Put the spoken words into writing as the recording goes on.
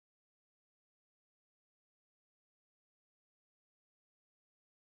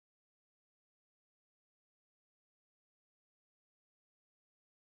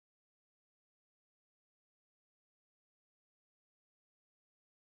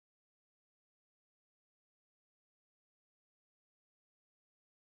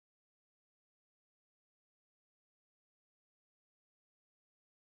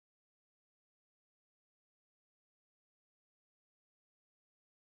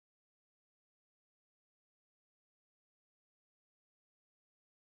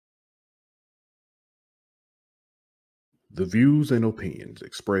The views and opinions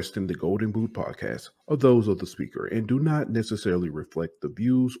expressed in the Golden Boot podcast are those of the speaker and do not necessarily reflect the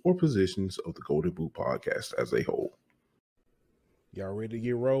views or positions of the Golden Boot podcast as a whole. Y'all ready to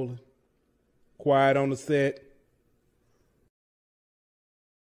get rolling? Quiet on the set.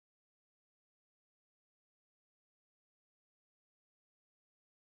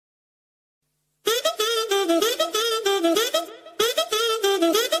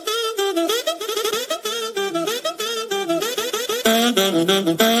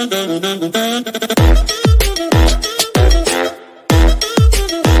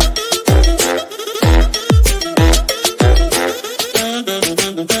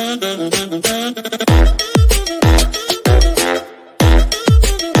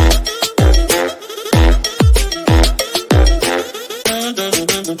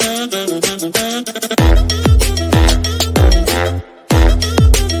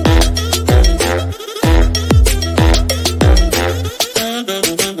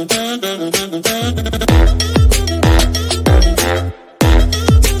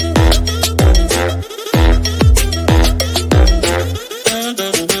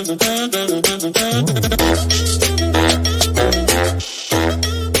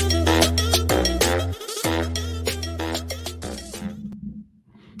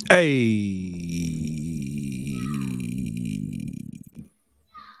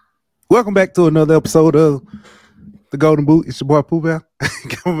 Welcome back to another episode of the Golden Boot. It's your boy Pooh Bear.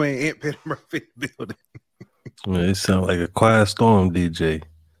 Got my man Aunt Petty Murphy in the building. Man, it sounds like a quiet storm, DJ.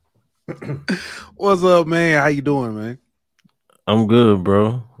 What's up, man? How you doing, man? I'm good,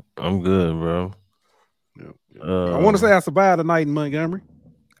 bro. Yep. I want to say I survived the night in Montgomery.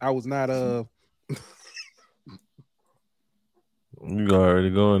 I was not You already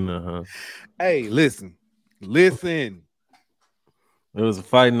going there, huh? Hey, listen. It was a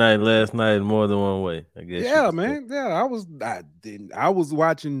fight night last night in more than one way, I guess. Yeah, man. Yeah, I was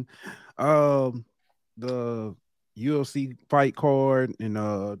watching the UFC fight card and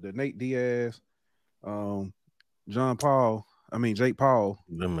the Nate Diaz, Jake Paul. That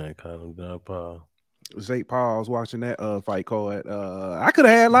man called him John Paul. Jake Paul. I was watching that fight card. I could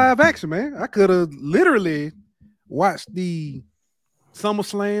have had live action, man. I could have literally watched the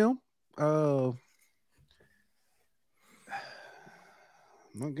SummerSlam.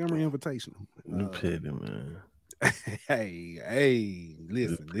 Montgomery Invitational. You pity, man. Hey,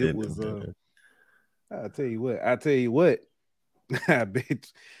 listen. It was I tell you what. I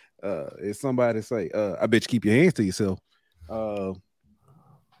bet if somebody say, I bet you keep your hands to yourself. I'm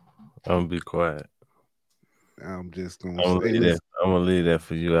gonna be quiet. I'm just I'm gonna leave that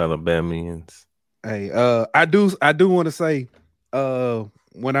for you Alabamians. Hey, I do want to say,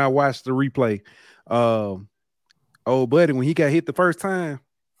 when I watched the replay, old buddy, when he got hit the first time,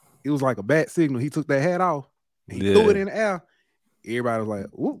 it was like a bat signal. He took that hat off. He threw it in the air. Everybody was like,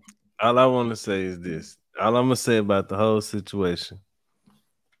 "Whoop!" All I want to say is this. All I'm gonna say about the whole situation: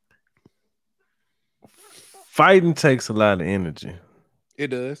 fighting takes a lot of energy. It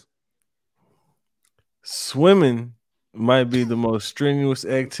does. Swimming might be the most strenuous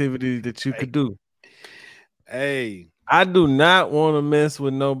activity that you could do. Hey, I do not want to mess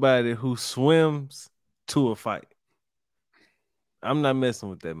with nobody who swims to a fight. I'm not messing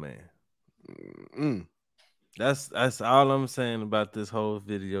with that man. That's all I'm saying about this whole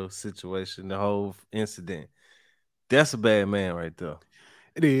video situation, the whole incident. That's a bad man right there.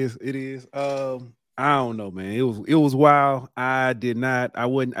 It is. I don't know, man. It was wild. I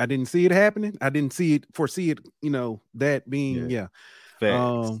didn't see it happening. I didn't foresee it, that being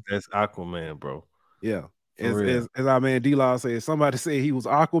Facts. That's Aquaman, bro. Yeah. As our man D-Law said, somebody said he was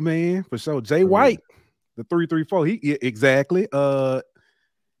Aquaman for sure. Jay White, the 334. Exactly.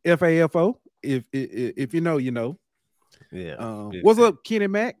 FAFO. If you know, you know. Yeah. What's up, Kenny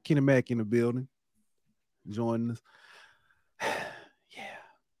Mack? Kenny Mack in the building, joining us.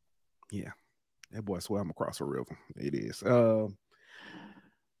 Yeah. That boy swam across a river. It is.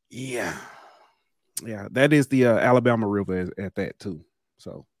 Yeah. That is the Alabama River at that too.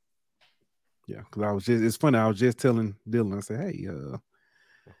 So. Yeah, because it's funny. I was just telling Dylan, I said, hey,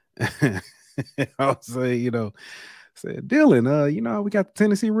 I was saying, said, Dylan, we got the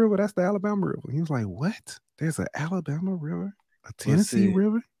Tennessee River. That's the Alabama River. He was like, what? There's an Alabama River, a Tennessee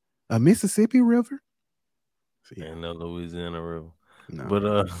River, a Mississippi River? And no Louisiana River. No. But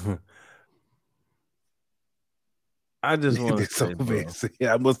I just want to say,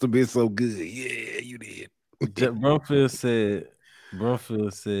 I must have been so good. Yeah, you did.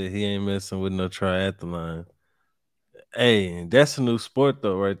 Brumfield said he ain't messing with no triathlon. Hey, that's a new sport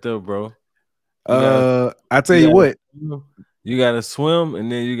though, right there, bro. I tell you what, you gotta swim and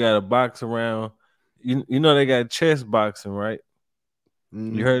then you gotta box around. you know they got chess boxing, right?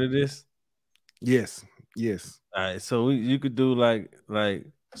 Mm-hmm. You heard of this? Yes. All right, so you could do like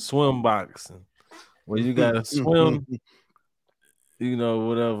swim boxing, where you gotta swim,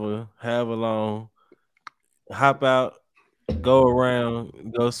 whatever, however long, hop out, go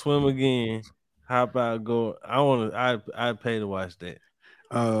around, go swim again, hop out, go. I'd pay to watch that.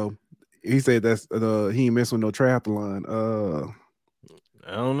 He said that's he ain't messing with no triathlon.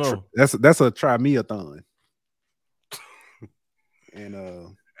 I don't know. That's a try-me-a-thon.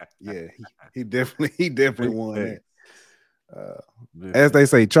 And yeah, he definitely won that. As they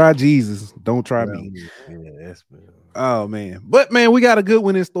say, try Jesus, don't try me. Yeah, that's oh man. But man, we got a good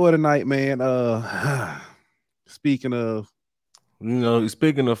one in store tonight, man. Speaking of,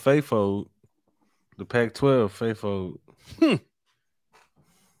 speaking of faithful, the Pac-12 faithful.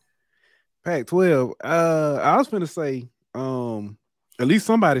 Pac-12. I was gonna say, at least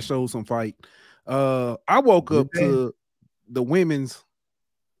somebody showed some fight. I woke up to the women's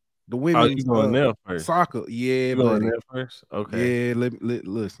you going there first? Soccer. Yeah, you going there first? Okay. Yeah,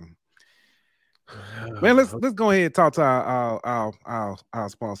 listen. Man, let's go ahead and talk to our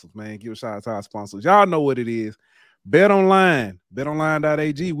sponsors, man. Give a shout out to our sponsors. Y'all know what it is. Bet Online.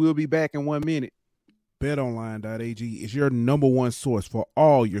 BetOnline.ag. We'll be back in 1 minute. BetOnline.ag is your number one source for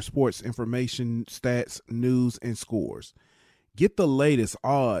all your sports information, stats, news, and scores. Get the latest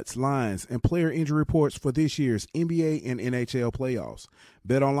odds, lines, and player injury reports for this year's NBA and NHL playoffs.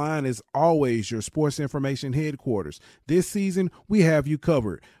 BetOnline is always your sports information headquarters. This season, we have you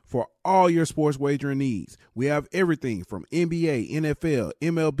covered for all your sports wagering needs. We have everything from NBA, NFL,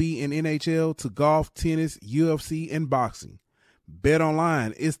 MLB, and NHL to golf, tennis, UFC, and boxing.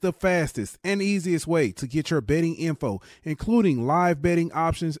 BetOnline is the fastest and easiest way to get your betting info, including live betting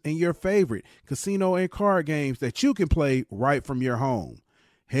options and your favorite casino and card games that you can play right from your home.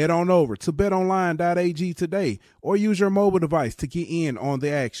 Head on over to betonline.ag today or use your mobile device to get in on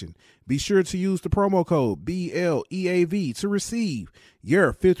the action. Be sure to use the promo code BLEAV to receive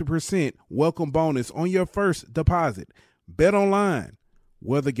your 50% welcome bonus on your first deposit. BetOnline,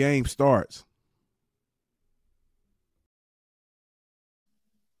 where the game starts.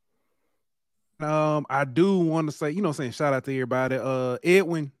 I do want to say, shout out to everybody.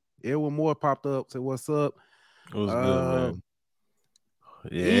 Edwin Moore popped up, said, "What's up?" It was good, man.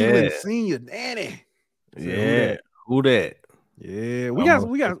 Yeah, England Senior Danny. Yeah, who that? Yeah, we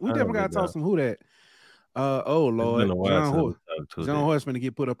definitely got to talk some who that. Oh Lord, John Horse finna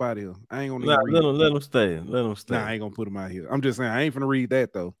get put up out of here. I ain't gonna let him stay. Nah, I ain't gonna put him out here. I'm just saying I ain't finna read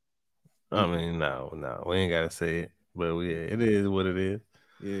that though. I mean, no, we ain't gotta say it, but it is what it is.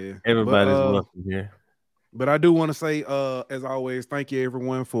 Yeah, everybody's welcome here. But I do want to say, as always, thank you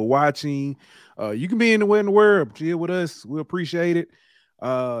everyone for watching. You can be anywhere in the world, chill with us. We appreciate it.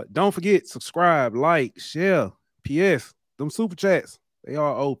 Don't forget, subscribe, like, share. P.S. Them super chats, they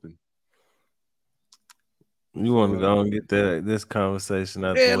are open. You want to go and get this conversation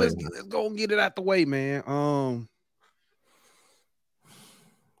out the way? Let's go and get it out the way, man.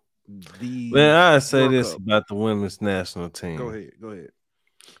 I say this about the women's national team. Go ahead.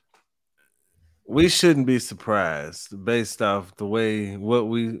 We shouldn't be surprised based off the way what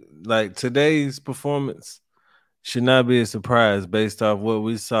we like. Today's performance should not be a surprise based off what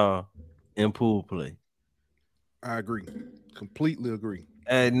we saw in pool play. I agree. Completely agree.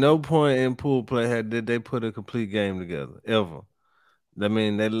 At no point in pool play did they put a complete game together, ever. I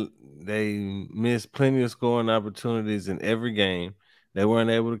mean, they missed plenty of scoring opportunities in every game. They weren't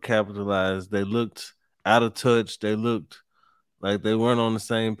able to capitalize. They looked out of touch. They looked like they weren't on the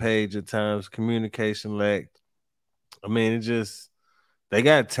same page at times. Communication lacked. I mean, they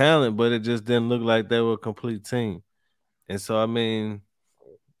got talent, but it just didn't look like they were a complete team. And so, I mean,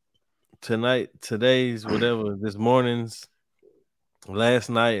 today's, whatever, this morning's, last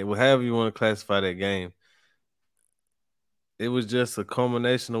night, however you want to classify that game, it was just a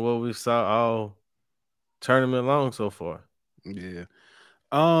culmination of what we saw all tournament long so far. Yeah.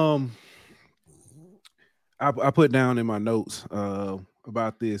 I put down in my notes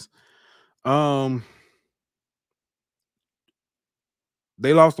about this. They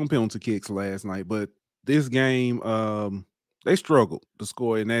lost on penalty kicks last night, but this game, they struggled to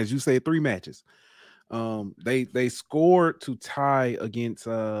score. And as you say, 3 matches. They scored to tie against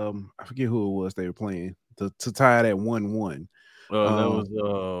I forget who it was they were playing to tie it at 1-1. That was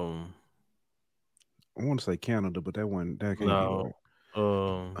I want to say Canada, but that can't be right.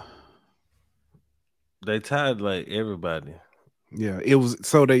 They tied like everybody. Yeah, it was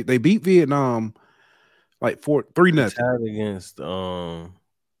so they beat Vietnam like 3-0. Tied against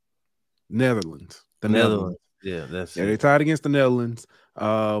Netherlands. Netherlands. Yeah, that's They it. tied against the Netherlands.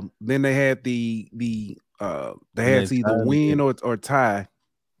 Then they had they had to either win or tie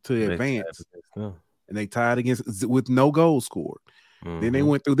to advance, and they tied against with no goals scored. Then they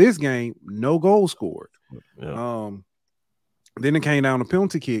went through this game, no goals scored. Then it came down to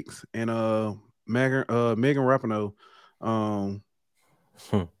penalty kicks, and Megan Rapinoe,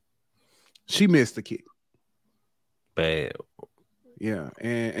 she missed the kick. Bad. Yeah,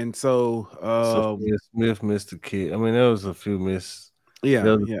 and so Smith missed the kick. I mean, there was a few misses.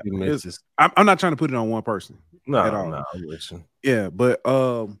 Yeah. I'm not trying to put it on one person. At all. No, I'm listening. Yeah, but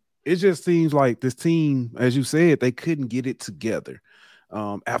it just seems like this team, as you said, they couldn't get it together.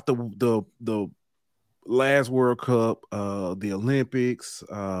 After the last World Cup, the Olympics,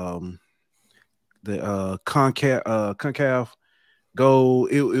 the CONCACAF goal,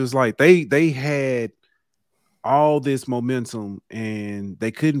 it was like they had all this momentum and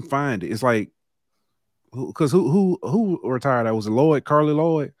they couldn't find it. It's like because who retired? I was Carly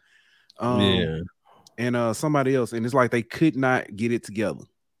Lloyd, and somebody else, and it's like they could not get it together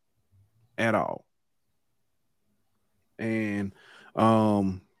at all. And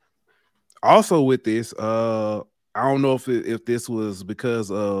also with this, I don't know if this was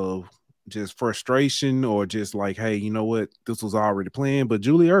because of just frustration or just like, hey, you know what, this was already planned. But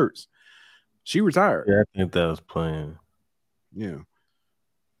Julie Ertz, she retired. Yeah, I think that was planned. Yeah.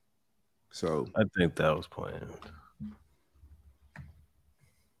 So I think that was planned.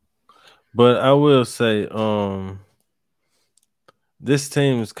 But I will say, this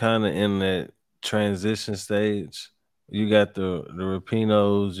team is kind of in that transition stage. You got the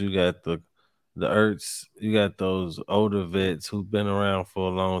Rapinos, you got the Ertz, you got those older vets who've been around for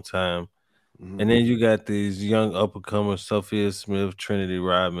a long time. And then you got these young uppercomers, Sophia Smith, Trinity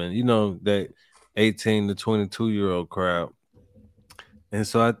Rodman, you know, that 18 to 22-year-old crowd. And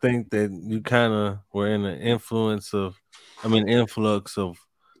so I think that you kind of were in an influx of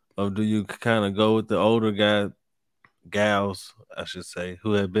do you kind of go with the older gals, I should say,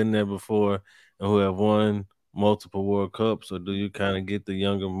 who have been there before and who have won multiple World Cups, or do you kind of get the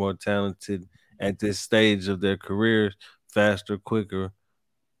younger, more talented at this stage of their careers, faster, quicker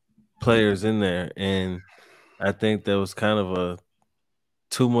players in there? And I think there was kind of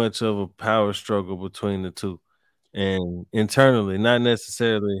too much of a power struggle between the two, and internally, not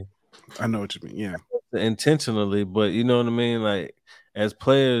necessarily. I know what you mean. Yeah, intentionally, but you know what I mean. Like as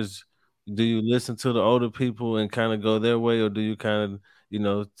players, do you listen to the older people and kind of go their way, or do you kind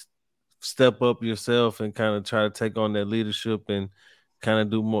of step up yourself and kind of try to take on that leadership and kind of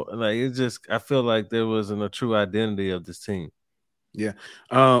do more? Like it's just, I feel like there wasn't a true identity of this team. Yeah.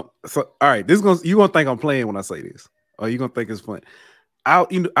 So all right, you gonna think I'm playing when I say this, or you gonna think it's fun? I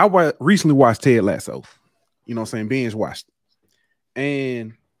recently watched Ted Lasso. You know what I'm saying? Binge watched it.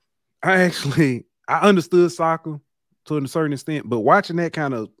 And I understood soccer to a certain extent, but watching that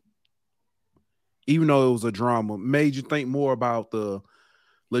kind of, even though it was a drama, made you think more about the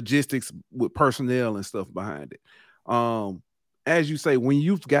logistics with personnel and stuff behind it. As you say, when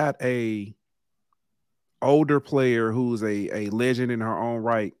you've got a older player who's a legend in her own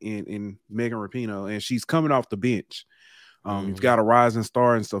right in Megan Rapinoe, and she's coming off the bench. You've got a rising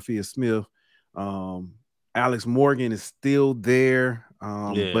star in Sophia Smith. Alex Morgan is still there,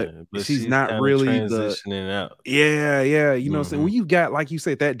 but she's not really transitioning out. Yeah. You know what I'm saying? When you got, like you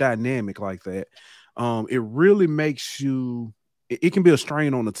said, that dynamic like that, it really makes you. It can be a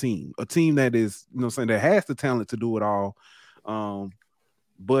strain on a team that is, you know what I'm saying, that has the talent to do it all.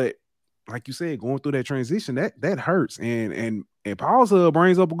 But like you said, going through that transition, that hurts. And Paul's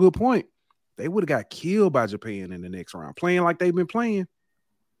brings up a good point. They would have got killed by Japan in the next round, playing like they've been playing.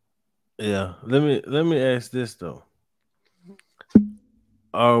 Yeah. Let me ask this though.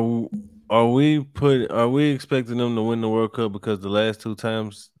 Are we expecting them to win the World Cup because the last two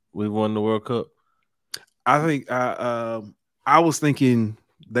times we won the World Cup? I think I was thinking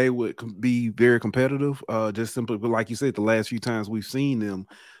they would be very competitive, just simply, but like you said, the last few times we've seen them,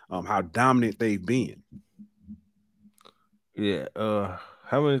 how dominant they've been. Yeah.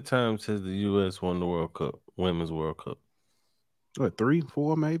 How many times has the U.S. won the World Cup, Women's World Cup? What, 3,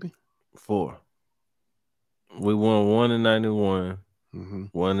 4, maybe? 4. We won 1 in 91,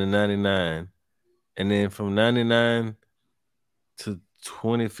 1 in 99, and then from 99 to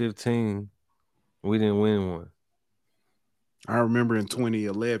 2015, we didn't win one. I remember in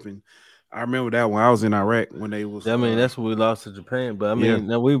 2011. I remember that one. I was in Iraq when they was. I mean, that's when we lost to Japan. But I mean,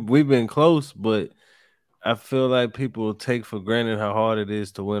 now we've been close, but I feel like people take for granted how hard it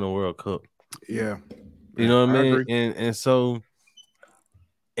is to win a World Cup. Yeah, you know what I mean. And so,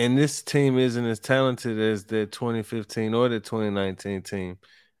 and this team isn't as talented as the 2015 or the 2019 team,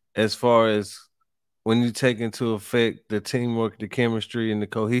 as far as when you take into effect the teamwork, the chemistry, and the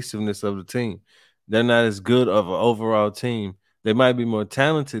cohesiveness of the team. They're not as good of an overall team. They might be more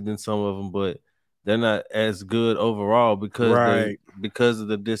talented than some of them, but they're not as good overall because Right. of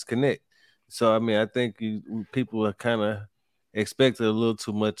the disconnect. So I mean, I think people are kind of expected a little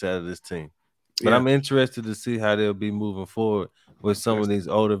too much out of this team. But Yeah. I'm interested to see how they'll be moving forward with some of these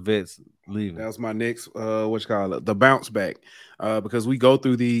older vets leaving. That was my next the bounce back. Because we go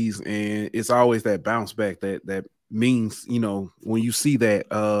through these and it's always that bounce back that means, when you see that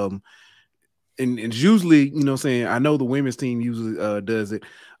and it's usually, saying I know the women's team usually does it.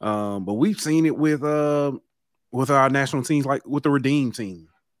 But we've seen it with our national teams, like with the Redeem team.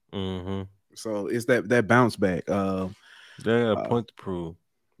 Mm-hmm. So it's that bounce back. They got a point to prove.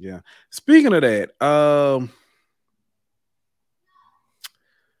 Yeah. Speaking of that,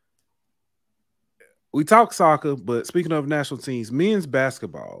 we talk soccer, but speaking of national teams, men's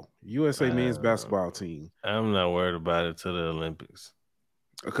basketball, USA men's basketball team. I'm not worried about it to the Olympics.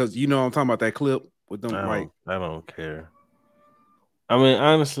 Because I'm talking about that clip with them. I don't care. I mean,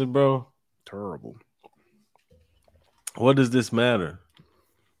 honestly, bro, terrible. What does this matter?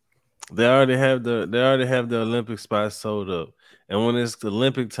 They already have the Olympic spots sold up, and when it's the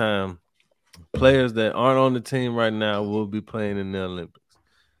Olympic time, players that aren't on the team right now will be playing in the Olympics.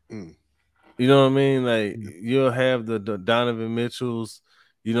 You know what I mean? Like you'll have the Donovan Mitchells,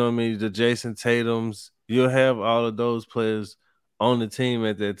 you know what I mean, the Jason Tatums. You'll have all of those players on the team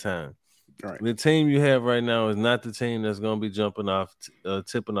at that time. Right. The team you have right now is not the team that's going to be jumping off,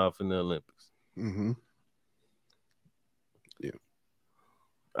 tipping off in the Olympics. Mm-hmm. Yeah.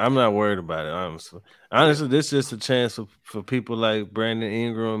 I'm not worried about it, honestly. Honestly, this is just a chance for people like Brandon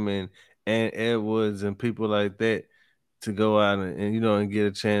Ingram and Edwards and people like that to go out and get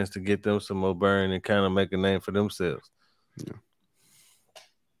a chance to get them some more burn and kind of make a name for themselves. Yeah.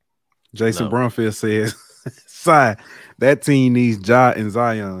 Jason Brumfield says, "Sigh, that team needs Ja and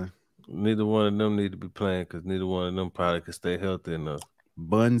Zion. Neither one of them need to be playing because neither one of them probably can stay healthy enough.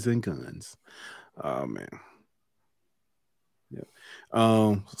 Buns and guns. Oh man. Yeah.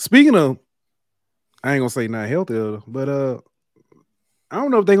 Speaking of, I ain't gonna say not healthy, but I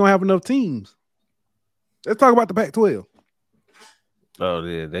don't know if they're gonna have enough teams. Let's talk about the Pac-12. Oh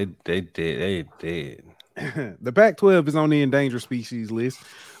yeah, they did. The Pac-12 is on the endangered species list.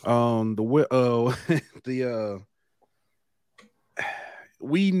 We've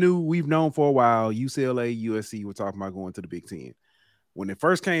known for a while UCLA, USC were talking about going to the Big Ten. When it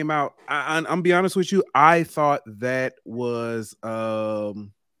first came out, I'm be honest with you, I thought that was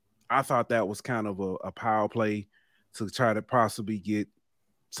kind of a power play to try to possibly get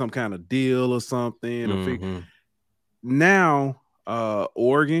some kind of deal or something. Mm-hmm. Now,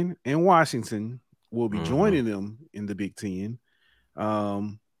 Oregon and Washington will be joining them in the Big Ten.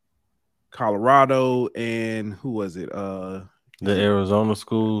 Colorado and who was it? The Arizona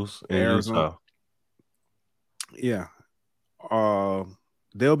schools in Utah. Yeah.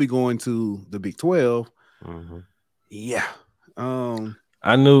 They'll be going to the Big 12. Mm-hmm. Yeah.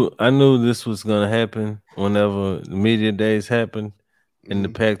 I knew this was gonna happen whenever the media days happened and the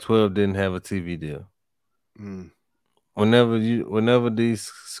Pac-12 didn't have a TV deal. Whenever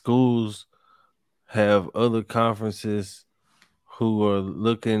these schools have other conferences who are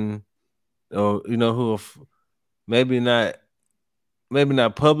looking, or who are maybe not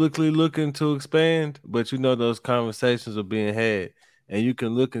publicly looking to expand, but those conversations are being had, and you can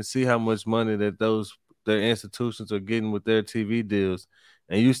look and see how much money that their institutions are getting with their TV deals,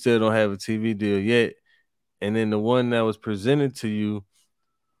 and you still don't have a TV deal yet. And then the one that was presented to you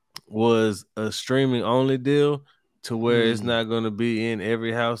was a streaming only deal to where it's not going to be in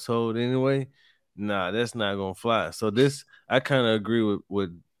every household anyway. Nah, that's not going to fly. So I kind of agree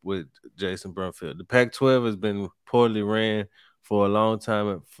with Jason Brumfield. The Pac-12 has been poorly ran for a long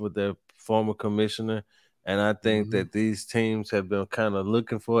time for their former commissioner, and I think that these teams have been kind of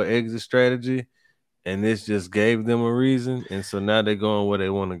looking for an exit strategy, and this just gave them a reason, and so now they're going where they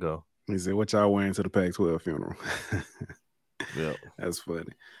want to go. He said, "What y'all wearing to the Pac-12 funeral?" Yeah, that's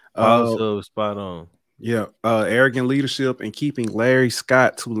funny. Also, spot on. Yeah, arrogant leadership and keeping Larry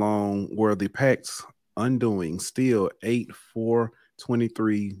Scott too long were the Pac's undoing. Still,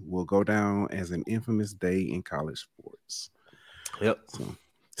 8/4/23 will go down as an infamous day in college sports. Yep.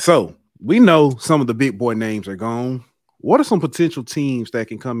 So we know some of the big boy names are gone. What are some potential teams that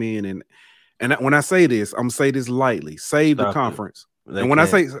can come in and when I say this, I'm gonna say this lightly: save the conference. And when I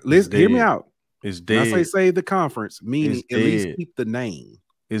say, listen, hear me out. It's dead. When I say save the conference, meaning at least keep the name.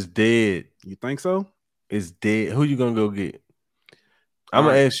 It's dead. You think so? It's dead. Who you gonna go get? I'm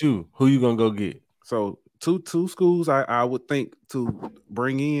gonna ask you. Who you gonna go get? So two schools I would think to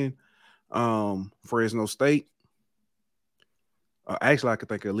bring in. Fresno State. Actually, I could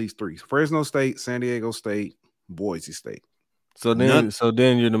think of at least 3. Fresno State, San Diego State, Boise State. So then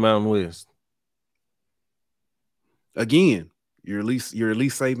you're the Mountain West. Again, you're at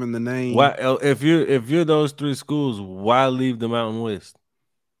least saving the name. Why, if you're those 3 schools, why leave the Mountain West?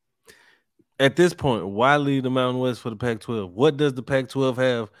 At this point, why leave the Mountain West for the Pac-12? What does the Pac-12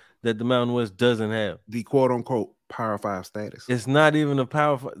 have that the Mountain West doesn't have? The quote-unquote Power 5 status. It's not even a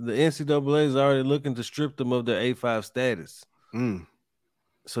Power 5. The NCAA is already looking to strip them of their A5 status.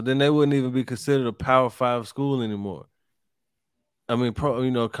 So then they wouldn't even be considered a Power 5 school anymore. I mean,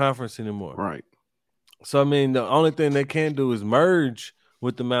 conference anymore. Right. So, I mean, the only thing they can do is merge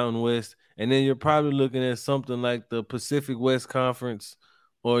with the Mountain West, and then you're probably looking at something like the Pacific West Conference,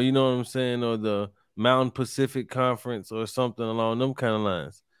 or you know what I'm saying, or the Mountain Pacific Conference, or something along them kind of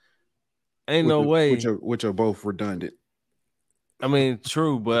lines. Ain't no way. Which are both redundant. I mean,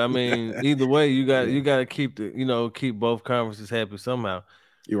 true, but I mean, either way, you got to keep keep both conferences happy somehow.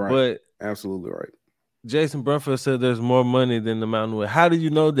 You're right. But absolutely right. Jason Brunfield said there's more money than the Mountain West. How do you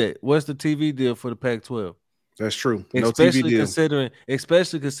know that? What's the TV deal for the Pac-12? That's true.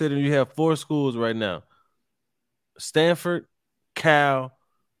 Especially considering you have 4 schools right now: Stanford, Cal,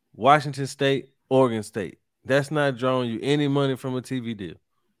 Washington State, Oregon State. That's not drawing you any money from a TV deal.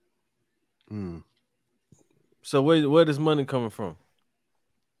 So where does money coming from?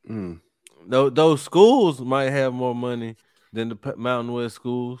 Those schools might have more money than the Mountain West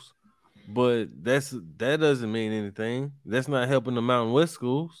schools, but that doesn't mean anything. That's not helping the Mountain West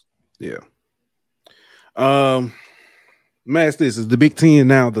schools. Yeah. Mass, this is the Big Ten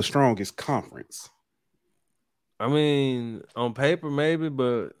now the strongest conference. I mean, on paper maybe,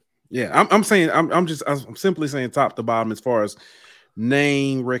 but yeah, I'm simply saying top to bottom as far as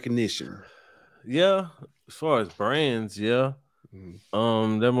name recognition. Yeah, as far as brands, yeah.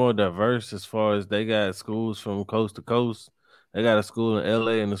 They're more diverse as far as they got schools from coast to coast. They got a school in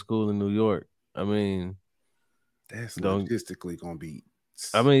LA and a school in New York. I mean, that's logistically gonna be.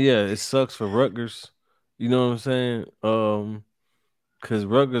 I mean, yeah, it sucks for Rutgers. You know what I'm saying? Because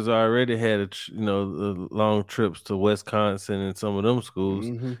Rutgers already had the long trips to Wisconsin and some of them schools.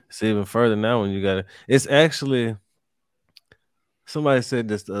 It's even further now when you got it. It's actually, somebody said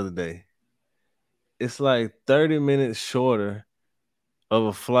this the other day. It's like 30 minutes shorter of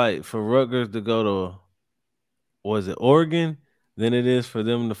a flight for Rutgers to go to, was it Oregon, than it is for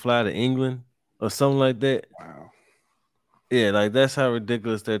them to fly to England or something like that. Wow. Yeah, like that's how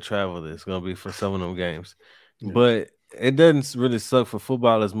ridiculous their travel is going to be for some of them games. Yeah. But it doesn't really suck for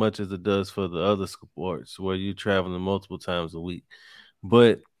football as much as it does for the other sports where you're traveling multiple times a week.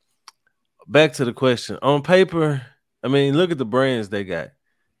 But back to the question. On paper, I mean, look at the brands they got.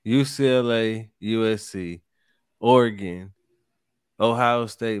 UCLA, USC, Oregon, Ohio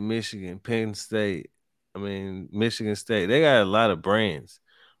State, Michigan, Penn State. I mean, Michigan State. They got a lot of brands.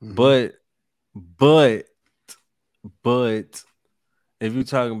 But if you're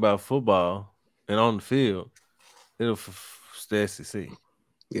talking about football and on the field, it'll the SEC.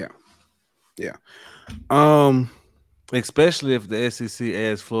 Yeah. Yeah. Especially if the SEC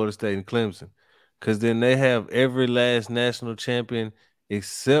adds Florida State and Clemson. Because then they have every last national champion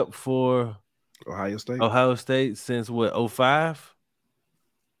except for Ohio State since what, 05?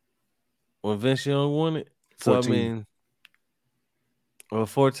 When Vince Young won it? 14. So I mean,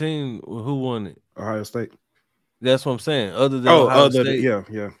 14, who won it? Ohio State. That's what I'm saying. Other than Ohio State, yeah.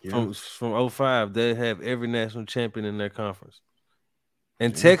 From 05, they have every national champion in their conference.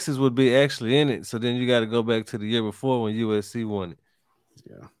 And Texas would be actually in it. So then you got to go back to the year before when USC won it.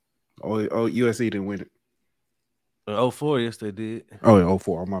 Yeah. Oh, USC didn't win it. 04, yes, they did. Oh, yeah,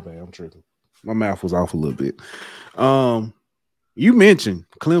 04. Oh, my bad. I'm tripping. My math was off a little bit. You mentioned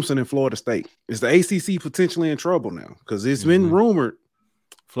Clemson and Florida State. Is the ACC potentially in trouble now? Because it's been rumored.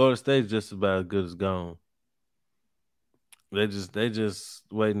 Florida State's just about as good as gone. They just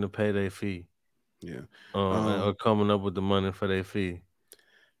waiting to pay their fee. Yeah. Or coming up with the money for their fee.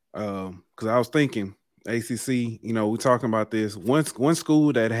 Because I was thinking ACC, we're talking about this. One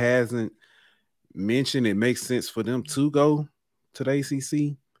school that hasn't mentioned it makes sense for them to go to the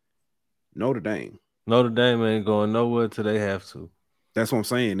ACC, Notre Dame. Notre Dame ain't going nowhere till they have to. That's what I'm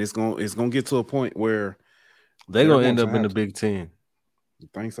saying. It's gonna get to a point where they're gonna end up in the Big Ten. You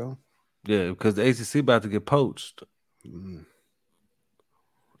think so? Yeah, because the ACC about to get poached. And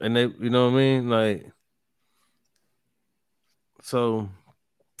they, you know what I mean? Like, so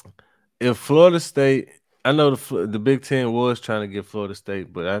if Florida State, I know the Big Ten was trying to get Florida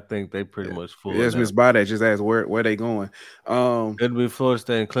State, but I think they pretty much full. Yes, Miss Baudet just asked where they going. It'd be Florida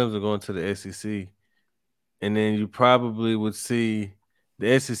State and Clemson going to the SEC. And then you probably would see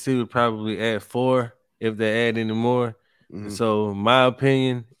The SEC would probably add 4 if they add any more. Mhm. So, my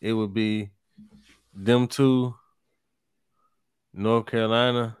opinion, it would be them 2, North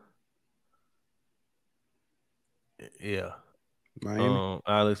Carolina. Yeah. Miami.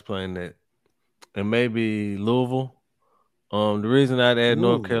 I'll explain that. And maybe Louisville. The reason I'd add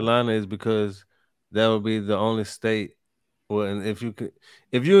North Ooh. Carolina is because that would be the only state. Well, and if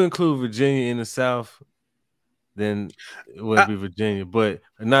you include Virginia in the South, then it would be Virginia. But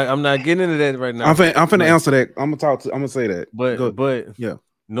I'm not getting into that right now. I'm finna answer that. I'm gonna say that. But yeah,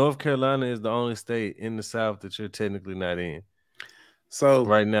 North Carolina is the only state in the South that you're technically not in. So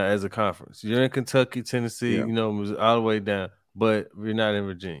right now as a conference, you're in Kentucky, Tennessee, Yeah. you know, all the way down, but you're not in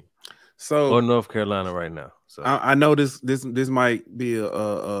Virginia so or North Carolina right now. So I know this might be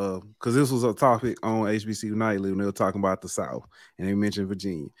a because this was a topic on HBCU Nightly when they were talking about the South and they mentioned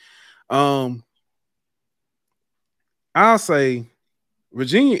Virginia. I'll say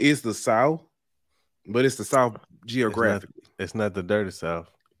Virginia is the South, but it's the South geographically. It's not the dirty South.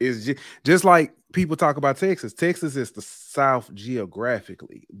 It's just like people talk about Texas. Texas is the South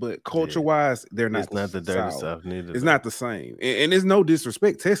geographically, but culture-wise, they're not. It's not the dirty South neither. It's not the same, and there's no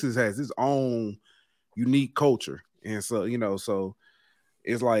disrespect. Texas has its own unique culture, and so so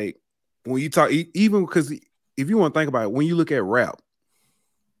it's like when you talk, even because if you want to think about it, when you look at rap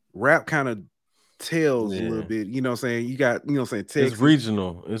kind of tells a little bit, you know what I'm saying? You got, you know what I'm saying, Texas. It's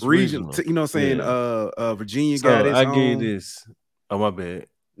regional. It's regional. You know what I'm saying? Virginia so got its own. I give you this. Oh, my bad.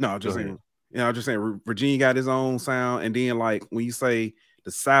 No, I'm just saying, I'm just saying Virginia got its own sound. And then like when you say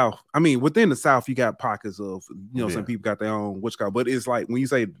the South, I mean, within the South, you got pockets of, you know, some people got their own but it's like when you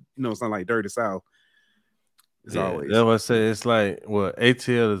say, you know, something like dirty South, it's always. That's what I say. It's like, well,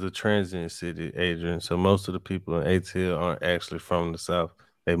 ATL is a transient city, Adrian. So most of the people in ATL aren't actually from the South.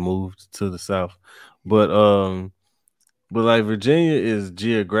 They moved to the South. But like Virginia is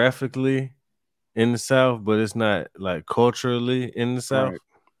geographically in the South, but it's not like culturally in the South. Right.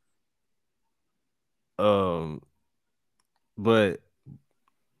 But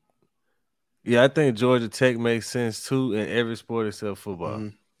yeah, I think Georgia Tech makes sense too in every sport except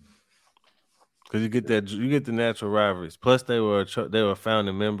football. Because you get the natural rivalries. Plus, they were a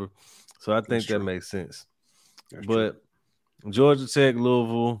founding member, so I think that makes sense. But Georgia Tech,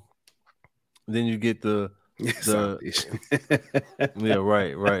 Louisville, then you get the South-ish. Yeah,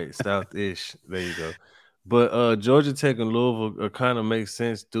 right, South-ish. There you go. But Georgia Tech and Louisville kind of make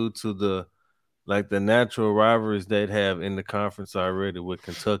sense due to the natural rivalries they'd have in the conference already with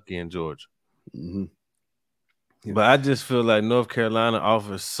Kentucky and Georgia. Mm-hmm. Yeah. But I just feel like North Carolina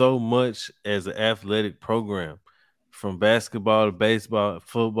offers so much as an athletic program, from basketball to baseball,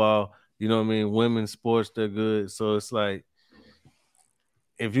 football, you know what I mean? Women's sports, they're good. So it's like,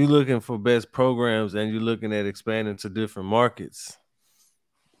 if you're looking for best programs and you're looking at expanding to different markets,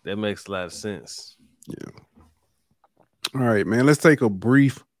 that makes a lot of sense. Yeah. All right, man. Let's take a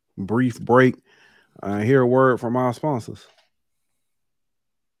brief break. Hear a word from our sponsors.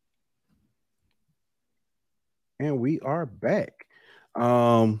 And we are back.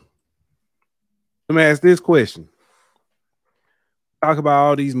 Let me ask this question. Talk about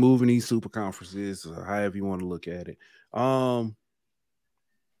all these moving these super conferences, however you want to look at it.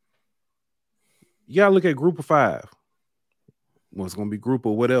 You gotta look at Group of 5. Well, it's gonna be group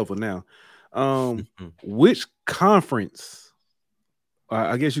or whatever now. Which conference?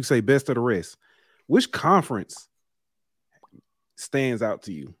 I guess you could say best of the rest. Which conference stands out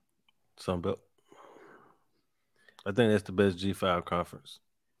to you? Sunbelt. I think that's the best G5 conference.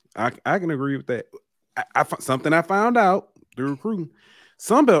 I can agree with that. Something I found out through recruiting.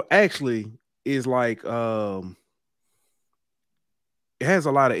 Sunbelt actually is like it has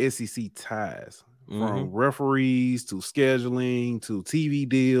a lot of SEC ties, from referees to scheduling to TV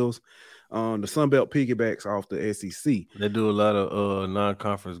deals. The Sunbelt piggybacks off the SEC. They do a lot of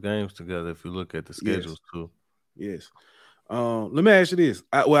non-conference games together if you look at the schedules too. Yes. Let me ask you this.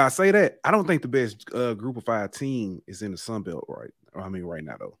 I say that I don't think the best Group of 5 team is in the Sunbelt right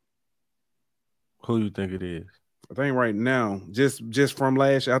now though. Who you think it is? I think right now, just from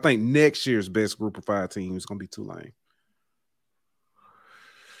last year, I think next year's best Group of 5 team is gonna be Tulane.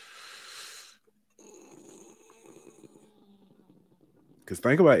 Because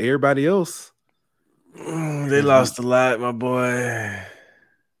think about everybody else. They lost a lot, my boy.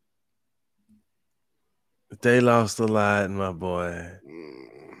 They lost a lot, my boy.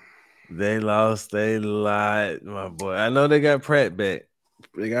 They lost a lot, my boy. I know they got Pratt back.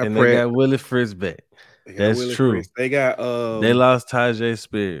 They got Willie Fritz back. That's true. They got they lost Tajay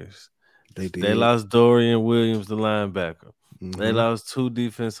Spears. They did. They lost Dorian Williams, the linebacker. They lost 2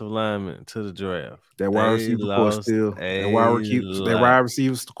 defensive linemen to the draft. That wide receiver core still. That wide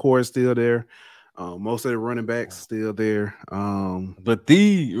receivers core is still there. Most of the running backs still there. But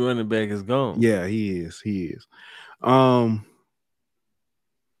the running back is gone. Yeah, he is.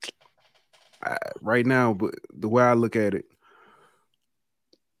 Right now, but the way I look at it,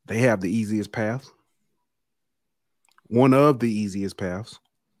 they have the easiest path. One of the easiest paths.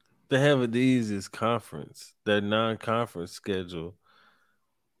 They have the easiest conference. Their non-conference schedule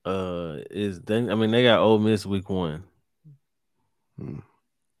they got Ole Miss week 1.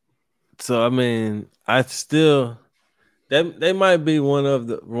 So I mean, they might be one of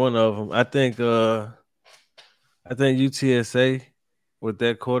them. I think UTSA with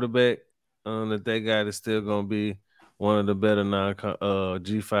that quarterback that they got is still gonna be one of the better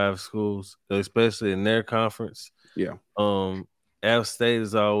G5 schools, especially in their conference. Yeah. App State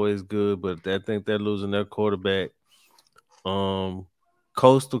is always good, but I think they're losing their quarterback.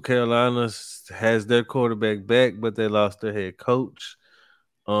 Coastal Carolina has their quarterback back, but they lost their head coach.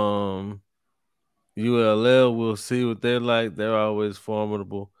 ULL, we'll see what they're like. They're always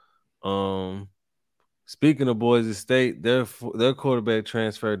formidable. Speaking of Boise State, their quarterback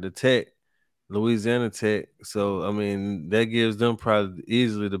transferred to Tech, Louisiana Tech. So I mean, that gives them probably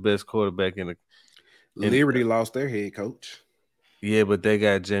easily the best quarterback in the. Liberty lost their head coach. Yeah, but they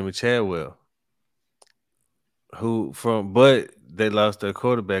got Jamie Chadwell, but they lost their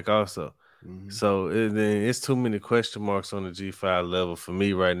quarterback also. So it's too many question marks on the G5 level for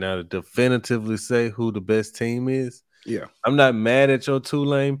me right now to definitively say who the best team is. Yeah, I'm not mad at your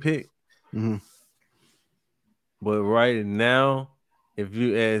Tulane pick, but right now, if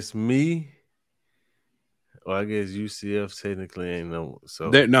you ask me, well, I guess UCF technically ain't no. So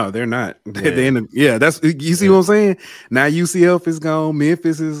they're not. That's you see what I'm saying. Now UCF is gone.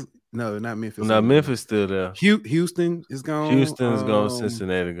 Memphis is not Memphis. Now Memphis still there. Houston is gone. Houston's gone.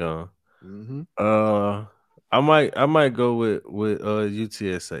 Cincinnati gone. I might go with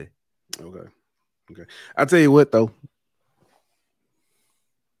UTSA. Okay. I'll tell you what though.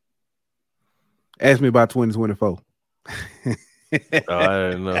 Ask me about 2024. I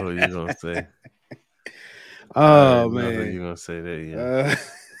didn't know who you're gonna say. Oh man, you're gonna say that?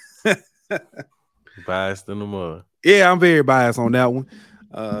 Yeah. Biased in the mud. Yeah, I'm very biased on that one.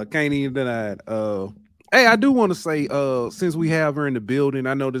 Can't even deny it. Hey, I do want to say, since we have her in the building,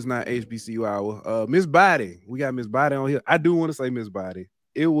 I know this is not HBCU hour. Miss Body, we got Miss Body on here. I do want to say, Miss Body,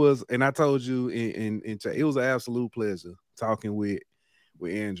 it was, and I told you in chat, it was an absolute pleasure talking with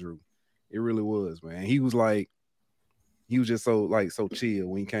Andrew. It really was, man. He was just so chill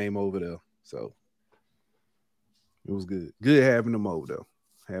when he came over there. So it was good. Good having him over there,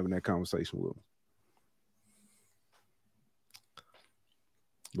 having that conversation with him.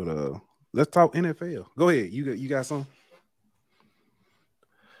 But let's talk NFL. Go ahead. You got some?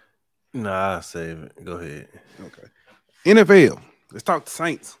 Nah, I'll save it. Go ahead. Okay. NFL. Let's talk the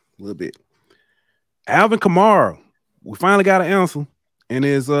Saints a little bit. Alvin Kamara. We finally got an answer. And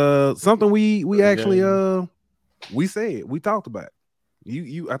it's something we actually we talked about.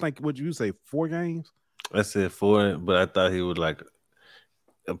 You I think what you say 4 games? I said 4, but I thought he would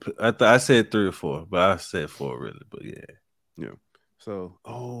I said 3 or 4, but I said 4 really, but yeah. Yeah. So,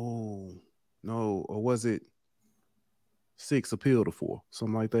 no, or was it 6 appeal to 4,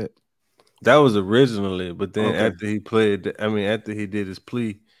 something like that? That was originally, but then after he after he did his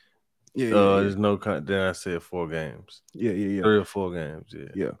plea, there's no. Then I said 4 games. Yeah. 3 or 4 games.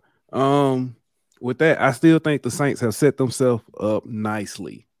 Yeah. With that, I still think the Saints have set themselves up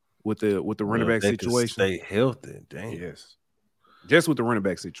nicely with the running back situation. Stay healthy. Damn. Yes. Just with the running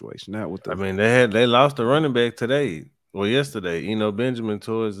back situation, not with the. I mean, they lost the running back today. Well, yesterday, Benjamin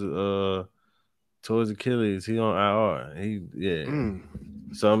towards Achilles, he on IR.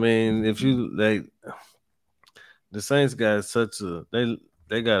 So I mean, if you the Saints got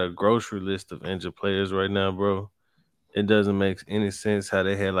they got a grocery list of injured players right now, bro. It doesn't make any sense how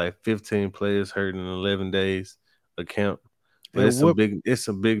they had 15 players hurt in 11 days a camp. But it's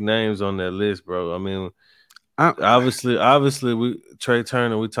some big names on that list, bro. I mean, obviously, Trey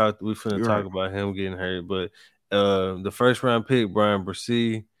Turner. We finna talk about him getting hurt, but. The first round pick, Brian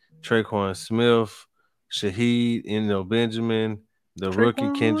Bresee, Traquan Smith, Shaheed, Benjamin, the rookie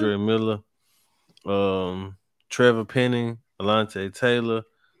Kendra Miller, Trevor Penning, Alante Taylor,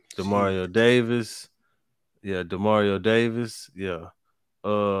 Demario Davis,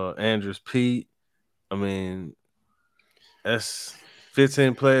 Andrews Pete. I mean, that's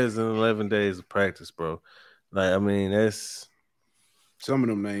 15 players in 11 days of practice, bro. That's. Some of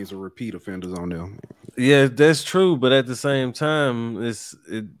them names are repeat offenders on there. Yeah, that's true, but at the same time, it's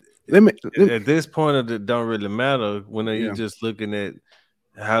At this point, it don't really matter when you're just looking at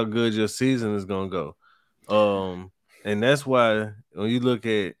how good your season is gonna go. And that's why when you look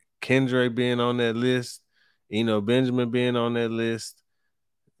at Kendra being on that list, Benjamin being on that list,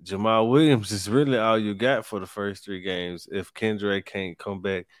 Jamal Williams is really all you got for the first 3 games if Kendra can't come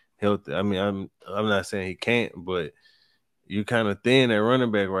back healthy. I mean, I'm not saying he can't, but you kind of thin at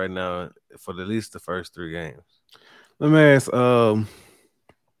running back right now for at least the first 3 games. Let me ask,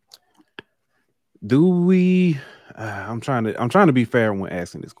 do we I'm trying to be fair when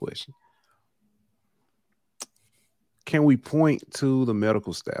asking this question. Can we point to the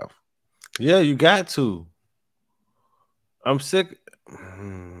medical staff? Yeah, you got to. I'm sick. Let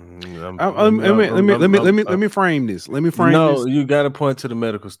me frame this. You got to point to the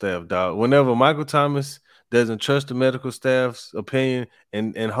medical staff, dog. Whenever Michael Thomas doesn't trust the medical staff's opinion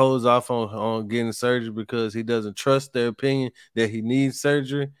and holds off on getting surgery because he doesn't trust their opinion that he needs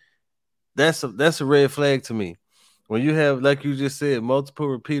surgery, that's a red flag to me. When you have, like you just said, multiple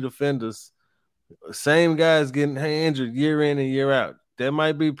repeat offenders, same guys getting injured year in and year out, that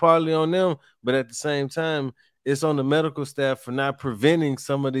might be partly on them, but at the same time, it's on the medical staff for not preventing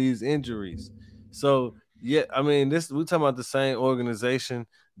some of these injuries. So, yeah, I mean, we're talking about the same organization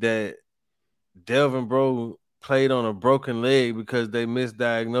that Delvin Bro played on a broken leg because they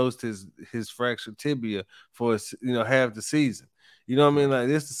misdiagnosed his fractured tibia for half the season. You know what I mean? Like,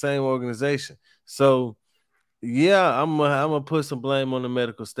 it's the same organization. So, yeah, I'm gonna put some blame on the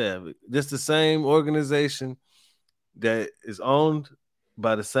medical staff. This the same organization that is owned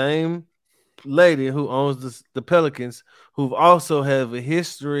by the same lady who owns the Pelicans, who also have a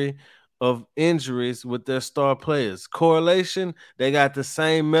history of injuries with their star players. Correlation, they got the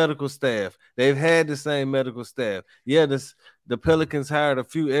same medical staff. They've had the same medical staff. Yeah, the Pelicans hired a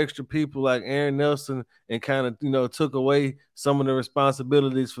few extra people like Aaron Nelson and kind of, took away some of the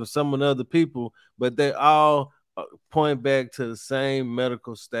responsibilities from some of the other people, but they all point back to the same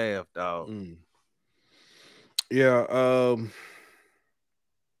medical staff, dog. Yeah.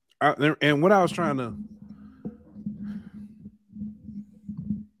 And what I was trying to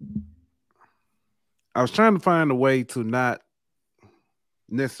find a way to not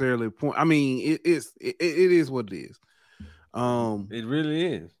necessarily point. I mean, it is what it is. It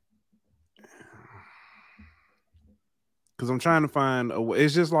really is. Because I'm trying to find a way.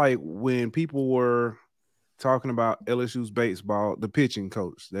 It's just like when people were talking about LSU's baseball, the pitching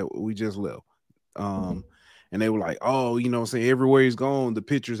coach that we just left. And they were like, oh, saying everywhere he's gone, the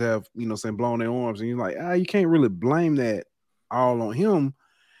pitchers have, saying blown their arms. And you're like, you can't really blame that all on him.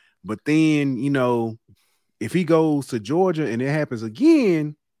 But then, if he goes to Georgia and it happens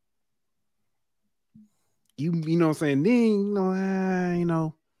again, you know what I'm saying? Then,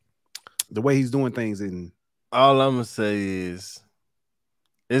 the way he's doing things. And all I'm going to say is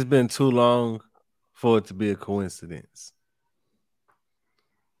it's been too long for it to be a coincidence.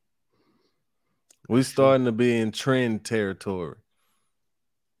 We're starting to be in trend territory.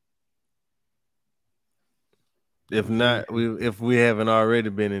 If not, if we haven't already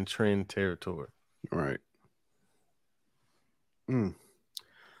been in trend territory. Right.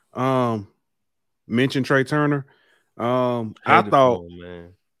 Mention Trey Turner. I thought,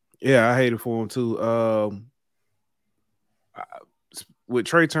 man. Yeah, I hated for him too. With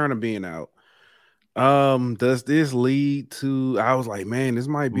Trey Turner being out, does this lead to? I was like, man, this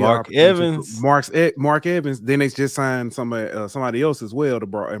might be Mark Evans. Mark Evans. Then they just signed somebody else as well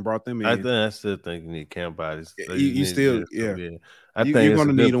brought them in. I still think you need camp bodies. So you still, yeah. I think you're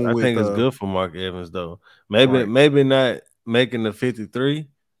gonna need them. I think it's good for Mark Evans though. Maybe not making the 53,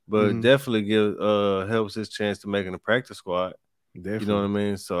 but definitely helps his chance to making the practice squad. Definitely. You know what I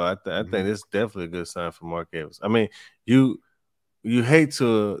mean? So I think it's definitely a good sign for Mark Evans. I mean, you hate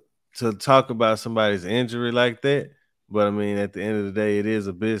to talk about somebody's injury like that, but I mean, at the end of the day, it is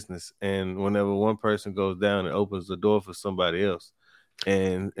a business, and whenever one person goes down, it opens the door for somebody else.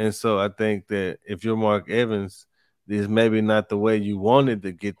 And so I think that if you're Mark Evans, this maybe not the way you wanted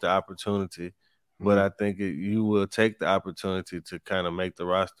to get the opportunity, but I think you will take the opportunity to kind of make the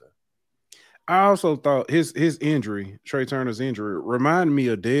roster. I also thought his injury, Trey Turner's injury, reminded me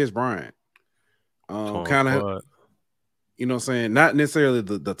of Dez Bryant. Kind of, you know what I'm saying? Not necessarily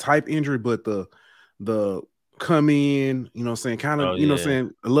the type injury, but the come in, you know what I'm saying? Kind of, you know what I'm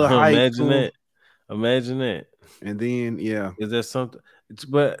saying? A little hype. Imagine that. And then, yeah. Is there something?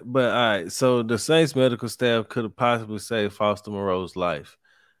 But all right. So the Saints medical staff could have possibly saved Foster Moreau's life.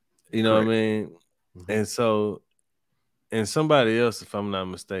 You know what I mean? And so, and somebody else, if I'm not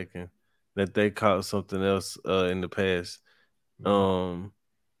mistaken, that they caught something else in the past. But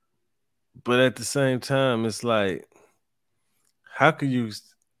at the same time, it's like, how could you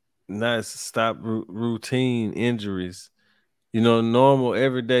not stop routine injuries. Normal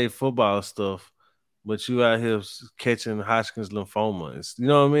everyday football stuff, but you out here catching Hodgkin's lymphoma. You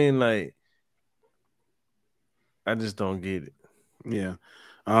know what I mean? Like, I just don't get it. Yeah.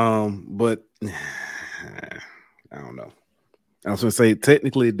 But I don't know. I was gonna say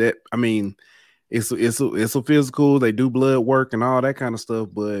technically that it's a physical, they do blood work and all that kind of stuff,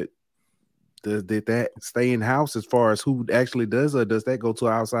 but did that stay in house as far as who actually does, or does that go to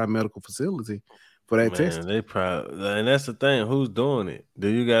an outside medical facility for that test? They probably, and that's the thing. Who's doing it? Do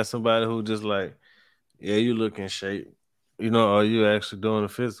you got somebody who just like, yeah, you look in shape, or are you actually doing the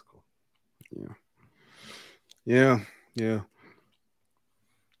physical? Yeah.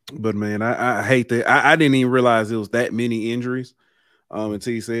 But man, I hate that. I didn't even realize it was that many injuries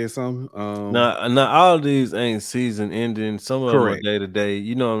until you said something. Now all of these ain't season ending. Some of them are Correct. day to day.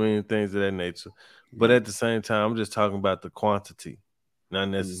 You know what I mean? Things of that nature. But at the same time, I'm just talking about the quantity, not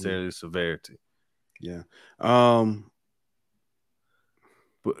necessarily severity. Yeah. But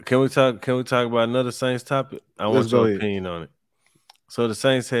can we talk about another Saints topic? I want your opinion on it. So the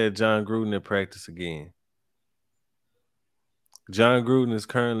Saints had John Gruden in practice again. John Gruden is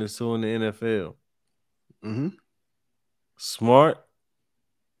currently suing the NFL. Mm-hmm. Smart,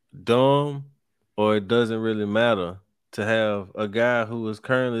 dumb, or it doesn't really matter to have a guy who is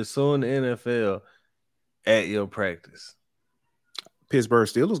currently suing the NFL at your practice. Pittsburgh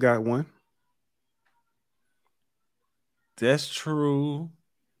Steelers got one. That's true,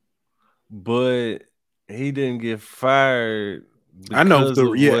 but he didn't get fired. I know.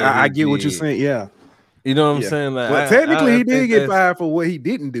 I get what you're saying. Yeah. You know what I'm saying? Like, but technically, he did get fired for what he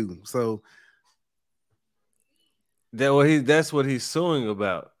didn't do. So that's what he's suing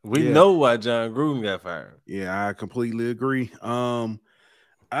about. We know why John Gruden got fired. Yeah, I completely agree. For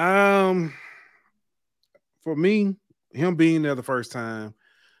me, him being there the first time,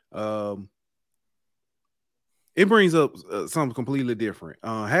 it brings up something completely different.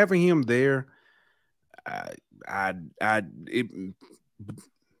 Having him there, it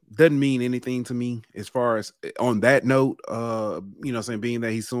doesn't mean anything to me as far as on that note. Being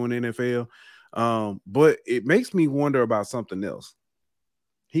that he's suing the NFL, but it makes me wonder about something else.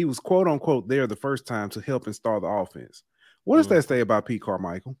 He was quote unquote there the first time to help install the offense. What does that say about Pete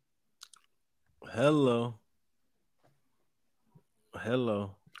Carmichael? Hello.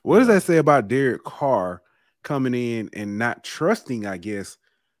 What does that say about Derek Carr coming in and not trusting, I guess?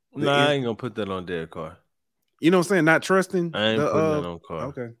 I ain't gonna put that on Derek Carr. You know what I'm saying? Not trusting. I ain't putting that on Carr.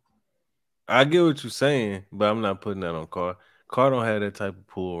 Okay. I get what you're saying, but I'm not putting that on Carr. Carr don't have that type of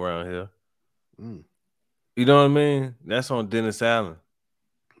pull around here. You know what I mean? That's on Dennis Allen.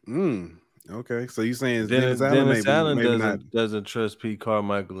 Okay. So you saying Dennis Allen doesn't trust Pete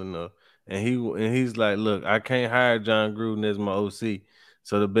Carmichael enough. And he's like, look, I can't hire John Gruden as my OC.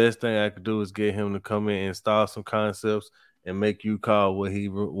 So the best thing I could do is get him to come in and install some concepts and make you call what he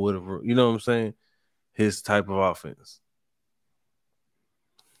would have, you know what I'm saying? His type of offense.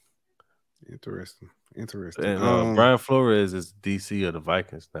 Interesting. And Brian Flores is DC of the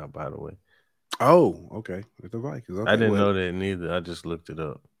Vikings now, by the way. Oh, okay. With the Vikings. Okay. I didn't know that neither. I just looked it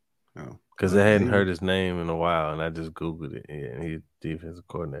up. Oh. Because I hadn't heard his name in a while, and I just Googled it. Yeah, and he's defensive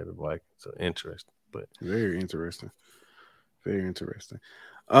coordinator of Vikings. So interesting. But very interesting. Very interesting.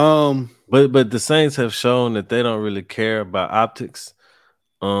 But the Saints have shown that they don't really care about optics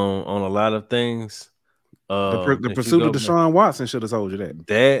on a lot of things. The pursuit of Deshaun Watson should have told you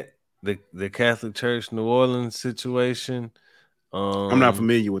that. The Catholic Church New Orleans situation. I'm not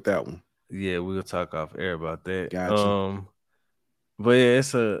familiar with that one. Yeah, we'll talk off air about that. Gotcha. But yeah,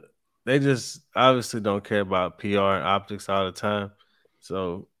 they just obviously don't care about PR and optics all the time.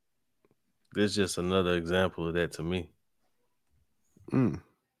 So there's just another example of that to me.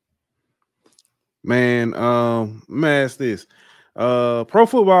 Man, let me ask this. Pro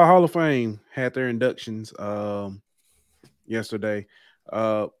Football Hall of Fame had their inductions yesterday.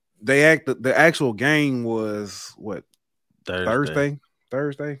 The actual game was what? Thursday?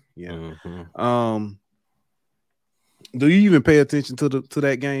 Yeah. Mm-hmm. Do you even pay attention to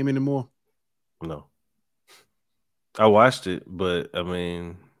that game anymore? No. I watched it, but I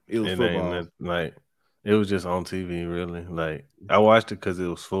mean, it was football. It was just on TV, really. Like, I watched it because it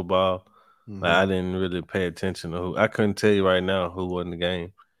was football. Mm-hmm. Like, I didn't really pay attention to who. I couldn't tell you right now who won the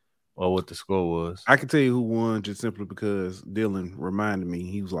game or what the score was. I can tell you who won just simply because Dylan reminded me.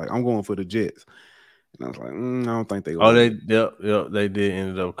 He was like, "I'm going for the Jets," and I was like, "I don't think they." They did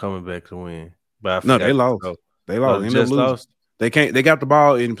end up coming back to win, but no, they lost. They lost. Just lost. They can't. They got the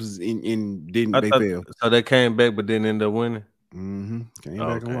ball in didn't. They failed. So they came back, but didn't end up winning. Mm-hmm. Came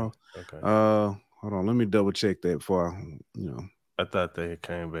back and lost. Okay. Hold on. Let me double check that before I thought they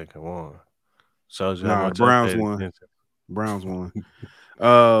came back and won. Shows you how Nah, much Browns I paid won. attention. Browns won.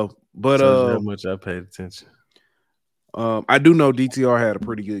 But Shows you how much I paid attention. I do know DTR had a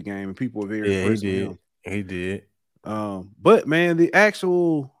pretty good game, and people were very impressed with him. He did. But man, the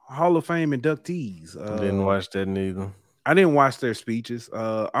actual Hall of Fame inductees. Didn't watch that neither. I didn't watch their speeches.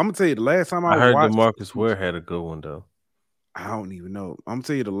 I'm gonna tell you the last time I heard watched DeMarcus Ware had a good one though. I don't even know. I'm gonna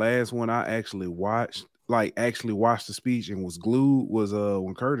tell you the last one I actually watched, the speech and was glued, was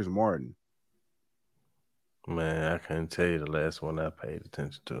when Curtis Martin. Man, I can't tell you the last one I paid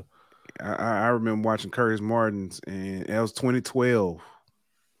attention to. I remember watching Curtis Martin's, and that was 2012,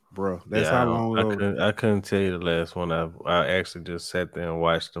 bro. That's how long ago. I couldn't tell you the last one. I actually just sat there and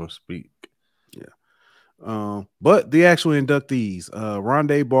watched them speak. Yeah. But the actual inductees: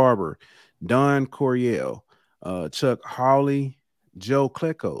 Rondé Barber, Don Coryell, Chuck Hawley, Joe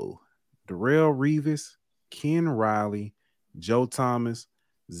Klecko, Darrell Revis, Ken Riley, Joe Thomas,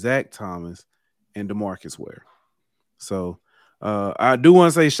 Zach Thomas, and DeMarcus Ware. So I do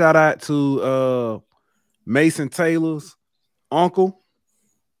want to say shout out to Mason Taylor's uncle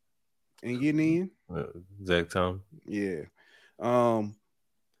and getting in. Zach Thomas. Yeah.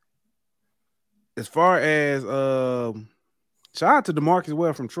 As far as shout out to DeMarcus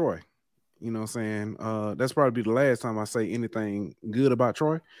Ware from Troy. You know what I'm saying? That's probably the last time I say anything good about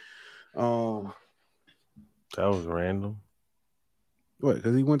Troy. That was random. What?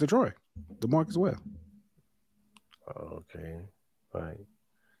 Because he went to Troy. DeMarcus Ware. Okay. Right.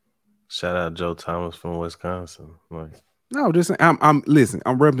 Shout out Joe Thomas from Wisconsin. Like, no, just I'm listen,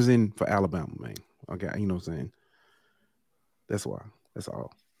 I'm representing for Alabama, man. Okay, you know what I'm saying? That's why. That's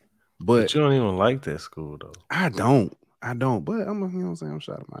all. But you don't even like that school though. I don't. But you know what I'm saying? I'm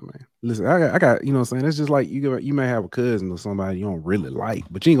shout out my man. Listen, I got, you know what I'm saying? It's just like you may have a cousin or somebody you don't really like,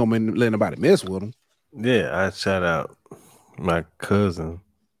 but you ain't gonna let nobody mess with them. Yeah, I shout out my cousin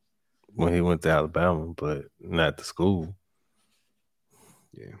when he went to Alabama, but not the school.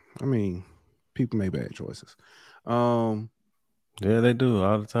 Yeah, I mean, people make bad choices. Yeah, they do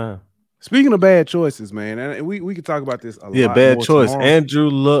all the time. Speaking of bad choices, man, and we could talk about this a lot. Yeah, bad more choice. tomorrow. Andrew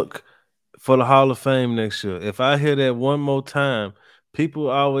Luck for the Hall of Fame next year. If I hear that one more time, people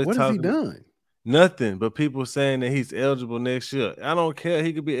always what has he done? Nothing, but people saying that he's eligible next year. I don't care.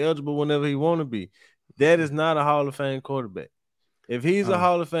 He could be eligible whenever he want to be. That is not a Hall of Fame quarterback. If he's a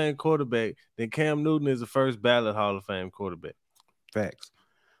Hall of Fame quarterback, then Cam Newton is the first ballot Hall of Fame quarterback. Facts.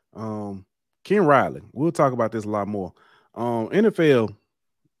 Ken Riley. We'll talk about this a lot more. NFL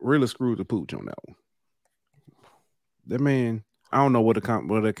really screwed the pooch on that one. That man, I don't know where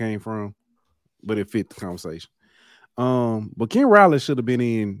that came from, but it fit the conversation. But Ken Riley should have been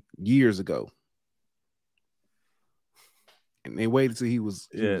in years ago. And they waited till he was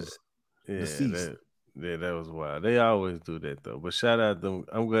deceased. That was wild. They always do that though. But shout out them.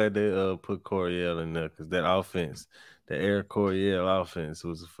 I'm glad they put Coryell in there because that offense, the Eric Coryell offense,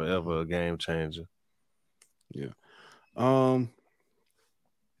 was forever a game changer. Yeah. Man,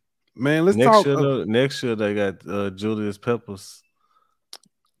 let's talk. Next year they got Julius Peppers.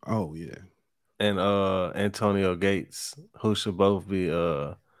 Oh yeah. And Antonio Gates, who should both be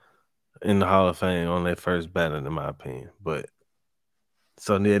in the Hall of Fame on their first ballot, in my opinion. But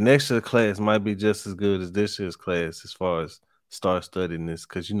so next year's class might be just as good as this year's class as far as start studying this,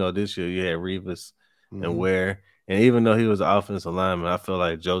 because this year you had Revis and Ware, and even though he was an offensive lineman, I feel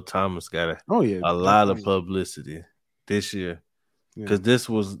like Joe Thomas got a lot of publicity this year because this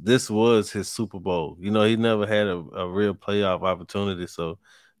was his Super Bowl. He never had a real playoff opportunity, so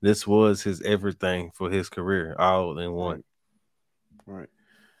this was his everything for his career, all in one. Right.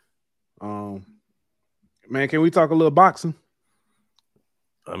 Man, can we talk a little boxing?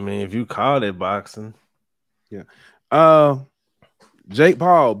 I mean, if you call it boxing. Yeah. Jake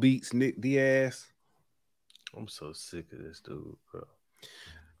Paul beats Nate Diaz. I'm so sick of this dude, bro.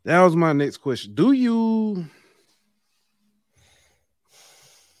 That was my next question.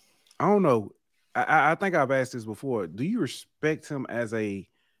 I don't know. I think I've asked this before. Do you respect him as a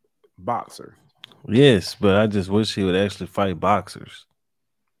boxer? Yes, but I just wish he would actually fight boxers.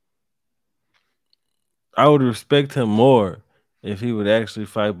 I would respect him more if he would actually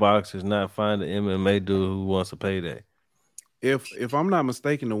fight boxers, not find an MMA dude who wants a payday. If I'm not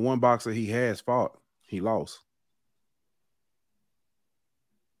mistaken, the one boxer he has fought, he lost.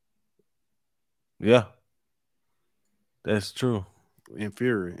 Yeah, that's true. And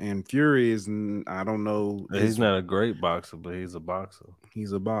Fury is, I don't know. He's not a great boxer, but he's a boxer.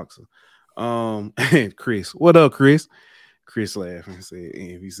 He's a boxer. Chris, what up, Chris? Chris laughing and said,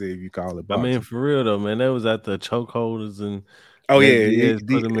 if you call it boxing. I mean, for real though, man, that was at the chokeholders and Diaz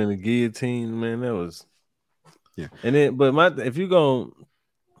put him in the guillotine, man. That was Yeah. And then, but if you gonna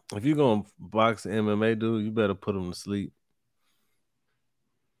box an MMA dude, you better put him to sleep.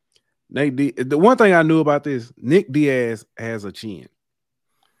 The one thing I knew about this, Nick Diaz has a chin.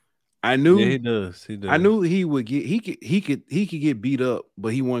 I knew he does. I knew he would get he could get beat up,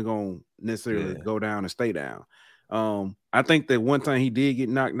 but he wasn't gonna necessarily go down and stay down. I think that one time he did get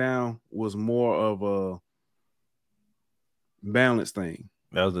knocked down was more of a balance thing.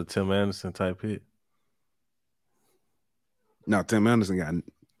 That was a Tim Anderson type hit. No, Tim Anderson got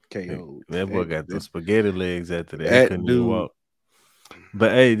KO'd. That boy got the spaghetti legs after that. He couldn't even walk.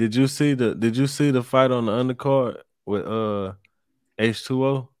 But hey, did you see the fight on the undercard with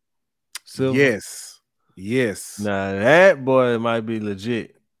H2O? Silver? Yes. Now that boy might be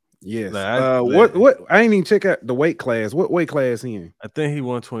legit. Yes. What I ain't even check out the weight class. What weight class he in? I think he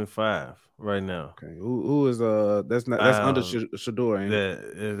 125 right now. Okay. Who is that's under Shador, ain't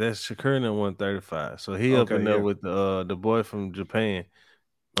it? That's Shakur at 135. So he up in there with the boy from Japan.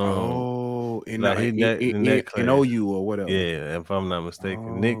 In OU or whatever. Yeah, if I'm not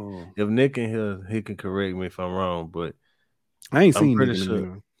mistaken. Nick, if Nick in here, he can correct me if I'm wrong, but I ain't seen pretty Nick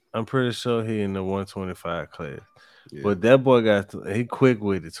sure. I'm pretty sure he in the 125 class. Yeah. But that boy he quick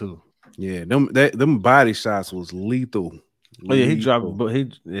with it too. Yeah, them body shots was lethal. Oh yeah, he dropped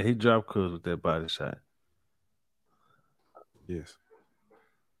Cuz with that body shot. Yes.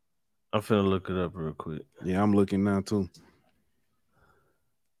 I'm finna look it up real quick. Yeah, I'm looking now too.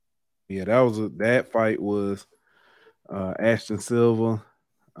 Yeah, that fight was Ashton Silva.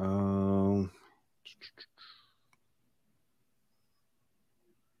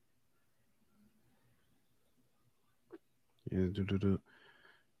 Yeah, you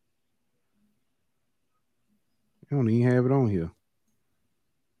don't even have it on here.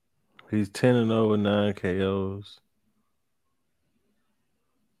 He's 10-0 with 9 KOs.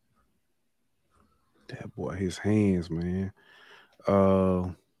 That boy, his hands, man.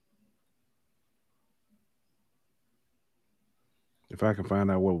 If I can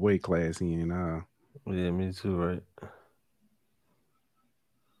find out what weight class he in, yeah, me too, right?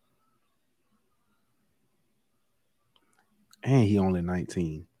 And he only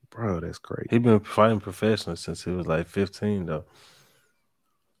 19. Bro, that's crazy. He been fighting professional since he was like 15, though.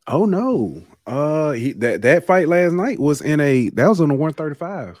 Oh no. That fight last night was on the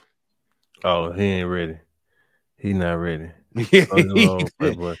 135. Oh, he ain't ready. He not ready. Hey,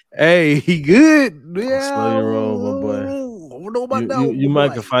 he good. Yeah. Slow your roll, my boy. You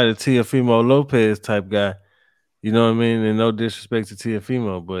might can fight a Teofimo Lopez type guy. You know what I mean? And no disrespect to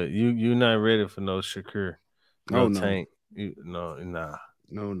Teofimo, but you're not ready for no Shakur. No Tank. Nah.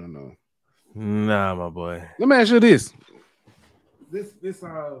 No. Nah, my boy. Let me ask you this. This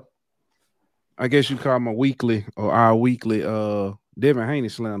I guess you call my weekly or our weekly Devin Haney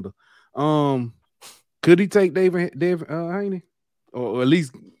slander. Could he take Devin Haney? Or at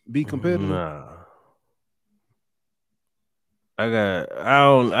least be competitive? Nah.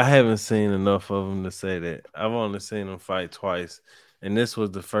 I haven't seen enough of him to say that. I've only seen him fight twice, and this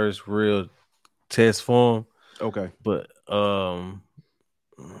was the first real test for him. Okay. But so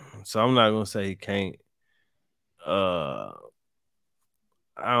I'm not gonna say he can't. I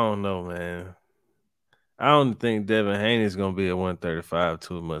don't know, man. I don't think Devin Haney's gonna be at 135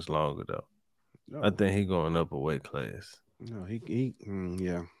 too much longer though. No. I think he's going up a weight class. No,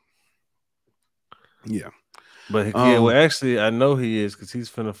 yeah. But well, actually, I know he is because he's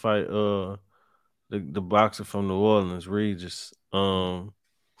finna fight the boxer from New Orleans, Regis, at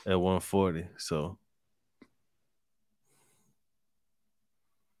 140. So,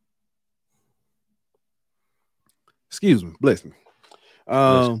 excuse me, bless me.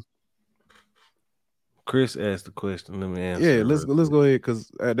 Chris asked the question. Let me answer. Yeah, let's go ahead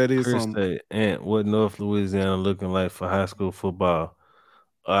because that is Chris something. And what North Louisiana looking like for high school football?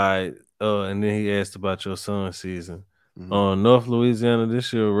 All right. And then he asked about your son's season. Mm-hmm. North Louisiana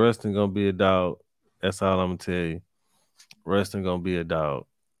this year, Rustin gonna be a dog. That's all I'm gonna tell you. Rustin gonna be a dog.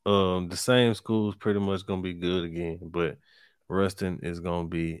 The same school's pretty much gonna be good again, but Rustin is gonna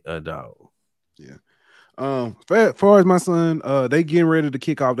be a dog. Yeah. As far as my son, they getting ready to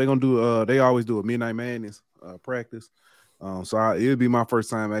kick off. They're gonna do they always do a Midnight Madness practice. So it'll be my first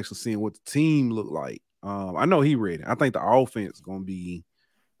time actually seeing what the team look like. I know he ready. I think the offense is gonna be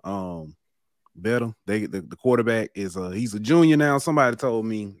better. The quarterback is he's a junior now. Somebody told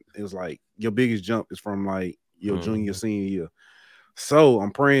me it was like your biggest jump is from like your junior senior year. So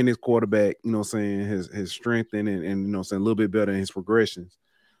I'm praying this quarterback, you know what I'm saying, his strengthened and you know what I'm saying, a little bit better in his progressions.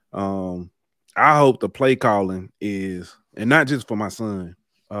 I hope the play calling is, and not just for my son,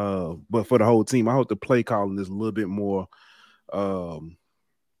 but for the whole team. I hope the play calling is a little bit more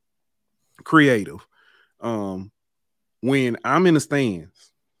creative. When I'm in the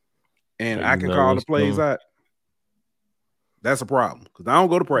stands and I can call the plays out, that's a problem because I don't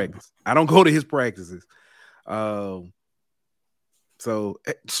go to practice. I don't go to his practices. So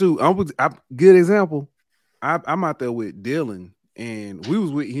shoot, good example. I'm out there with Dylan, and we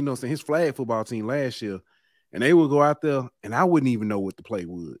was with his flag football team last year, and they would go out there, and I wouldn't even know what the play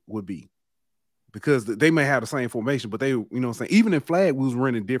would be because they may have the same formation, but they even in flag we was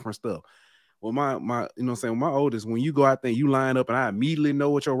running different stuff. Well, my my oldest, when you go out there and you line up, and I immediately know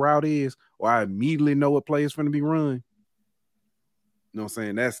what your route is, or I immediately know what play is going to be run. You know what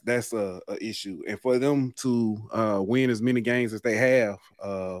I'm saying? That's a issue. And for them to win as many games as they have,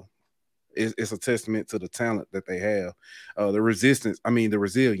 it's a testament to the talent that they have. The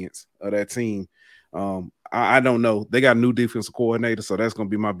resilience of that team. I don't know. They got a new defensive coordinator, so that's gonna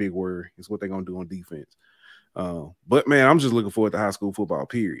be my big worry, is what they're gonna do on defense. But man, I'm just looking forward to high school football,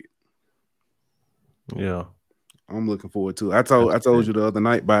 period. Yeah. I'm looking forward to it. I told you the other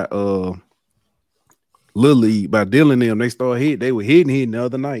night by Little League, by Dylan and them, they were hitting the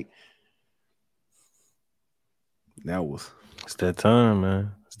other night. It's that time,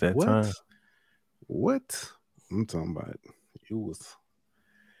 man. It's that time. What? I'm talking about it was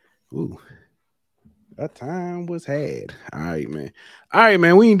that time was had. All right,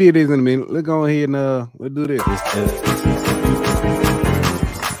 man. We ain't did this in a minute. Let's go ahead and let's do this.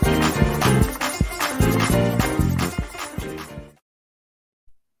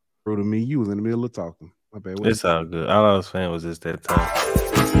 Through to me, you was in the middle of talking. My bad. It's all good. All I was saying was just that time.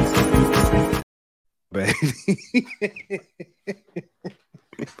 Bad.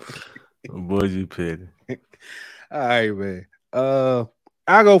 Boy, you petty. All right, man.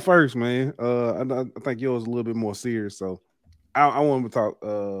 I'll go first, man. I think yours is a little bit more serious, so I want to talk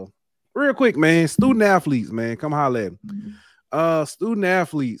real quick, man. Student athletes, man, come holler at them. Student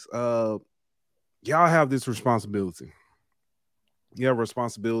athletes, y'all have this responsibility. You have a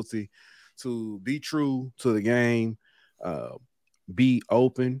responsibility to be true to the game, be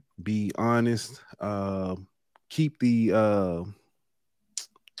open, be honest, keep the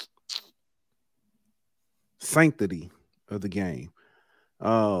sanctity of the game.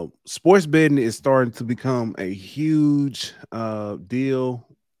 Sports betting is starting to become a huge deal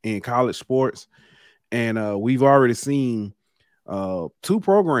in college sports, and we've already seen two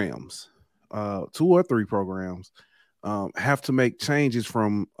or three programs have to make changes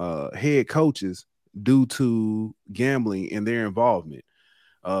from head coaches due to gambling and their involvement.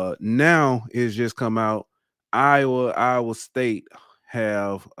 Now it's just come out. Iowa State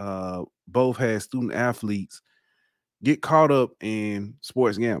have both had student athletes get caught up in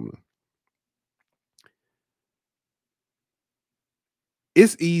sports gambling.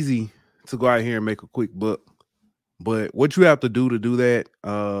 It's easy to go out here and make a quick buck, but what you have to do that,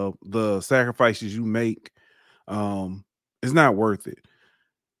 the sacrifices you make, it's not worth it.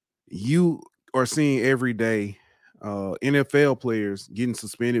 You are seeing every day NFL players getting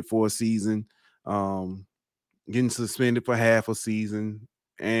suspended for a season, getting suspended for half a season,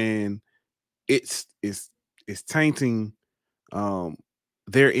 and it's tainting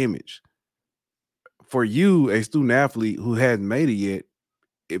their image. For you, a student athlete who hasn't made it yet,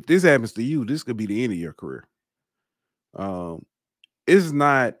 if this happens to you, this could be the end of your career. It's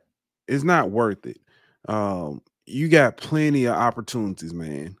not worth it. You got plenty of opportunities,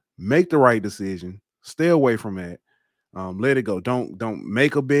 man. Make the right decision. Stay away from that. Let it go. Don't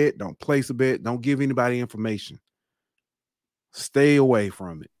make a bet. Don't place a bet. Don't give anybody information. Stay away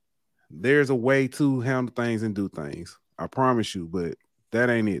from it. There's a way to handle things and do things. I promise you, but that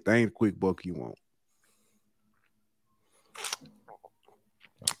ain't it. That ain't a quick buck you want.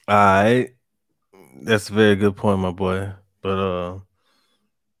 All right. That's a very good point, my boy. But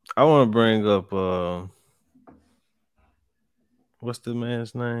I want to bring up what's the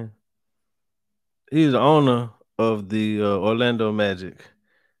man's name? He's the owner of the Orlando Magic,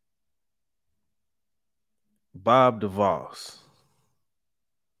 Bob DeVos.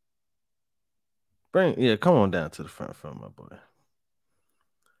 Come on down to the front, my boy.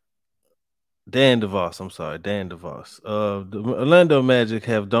 Dan DeVos. The Orlando Magic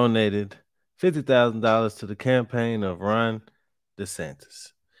have donated $50,000 to the campaign of Ron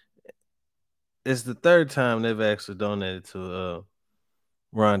DeSantis. It's the third time they've actually donated to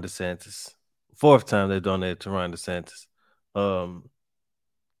Ron DeSantis. Fourth time they donated to Ron DeSantis.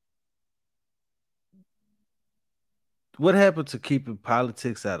 What happened to keeping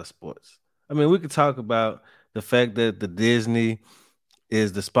politics out of sports? I mean, we could talk about the fact that the Disney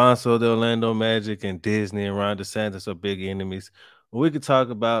is the sponsor of the Orlando Magic, and Disney and Ron DeSantis are big enemies. Or we could talk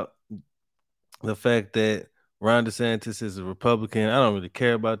about the fact that Ron DeSantis is a Republican. I don't really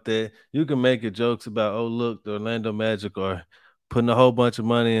care about that. You can make your jokes about, oh, look, the Orlando Magic are putting a whole bunch of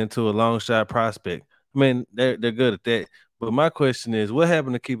money into a long shot prospect. I mean, they're good at that. But my question is, what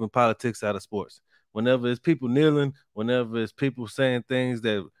happened to keeping politics out of sports? Whenever it's people kneeling, whenever it's people saying things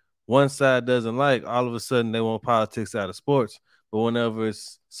that one side doesn't like, all of a sudden they want politics out of sports. But whenever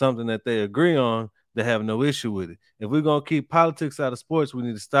it's something that they agree on, they have no issue with it. If we're going to keep politics out of sports, we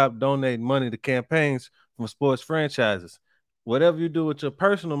need to stop donating money to campaigns from sports franchises. Whatever you do with your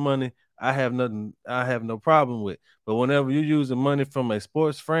personal money, I have no problem with. But whenever you're using money from a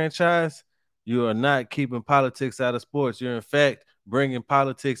sports franchise, you are not keeping politics out of sports. You're in fact bringing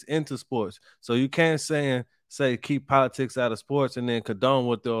politics into sports. So you can't say keep politics out of sports and then condone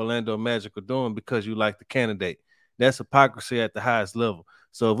what the Orlando Magic are doing because you like the candidate. That's hypocrisy at the highest level.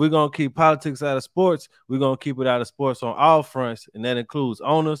 So if we're going to keep politics out of sports, we're going to keep it out of sports on all fronts, and that includes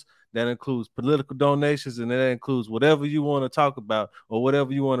owners, that includes political donations, and that includes whatever you want to talk about or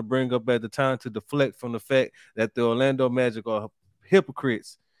whatever you want to bring up at the time to deflect from the fact that the Orlando Magic are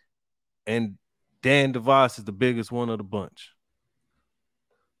hypocrites, and Dan DeVos is the biggest one of the bunch.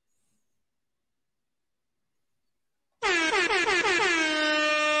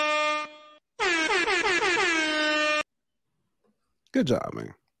 Good job,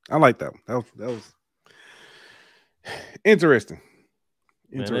 man. I like that one. That was interesting.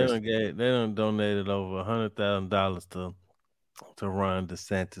 Man, they done donated over $100,000 to Ron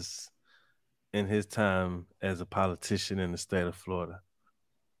DeSantis in his time as a politician in the state of Florida.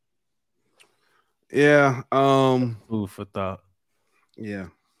 Yeah. Food for thought. Yeah.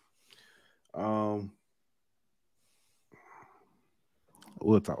 We'll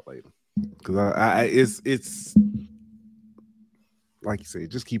talk later. Because it's like you said,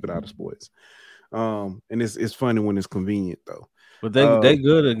 just keep it out of sports. And it's funny when it's convenient though. But they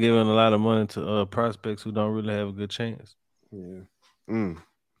good at giving a lot of money to prospects who don't really have a good chance. Yeah.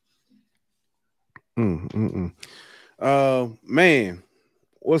 Man,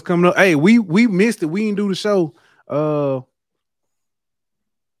 what's coming up? Hey, we missed it. We didn't do the show.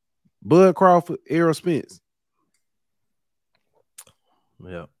 Bud Crawford, Errol Spence.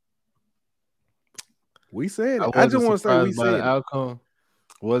 Yeah. We said it. I just want to say we said the outcome.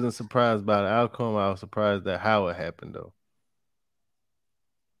 Wasn't surprised by the outcome. I was surprised at how it happened, though.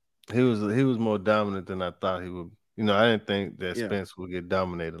 He was more dominant than I thought he would. You know, I didn't think that Spence would get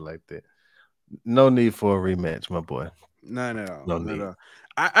dominated like that. No need for a rematch, my boy. No need. No.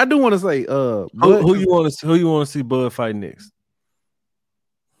 I do want to say, who you want to see Bud fight next?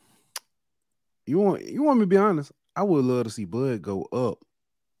 You want me to be honest? I would love to see Bud go up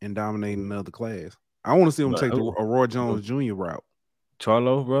and dominate another class. I want to see him take a Roy Jones Jr. route.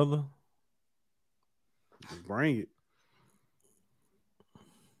 Charlo, brother. Just bring it.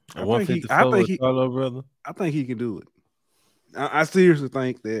 I think Charlo, brother. I think he can do it. I seriously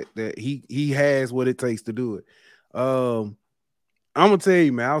think that he has what it takes to do it. I'm gonna tell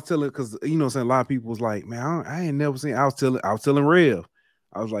you, man. I was telling because a lot of people was like, man, I ain't never seen. I was telling Rev.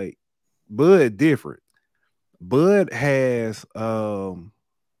 I was like, Bud different. Bud has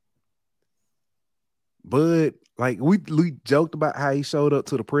Bud, like we joked about how he showed up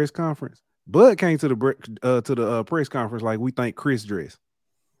to the press conference. Bud came to the press conference like we think Chris dressed.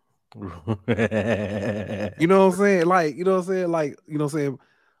 You know what I'm saying? Like,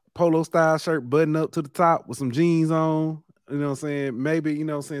 polo style shirt button up to the top with some jeans on. You know what I'm saying? Maybe,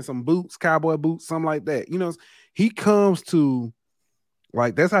 some boots, cowboy boots, something like that. He comes to,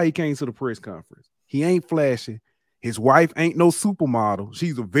 like, that's how he came to the press conference. He ain't flashy. His wife ain't no supermodel.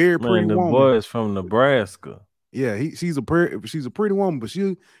 She's a very pretty woman. The boy is from Nebraska. Yeah, she's a pretty woman, but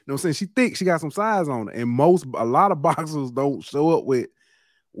she, she thick. She got some size on her. And a lot of boxers don't show up with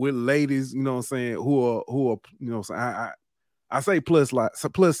ladies, who are, I say plus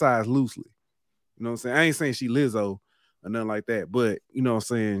size loosely. I ain't saying she Lizzo or nothing like that, but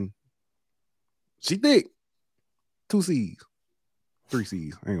she thick. 2 C's. 3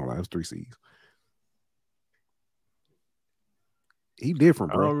 C's. I ain't gonna lie, it's 3 C's. He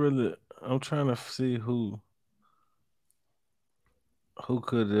different, bro. I'm trying to see who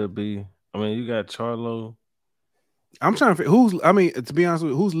could there be. I mean, you got Charlo. I'm trying to figure to be honest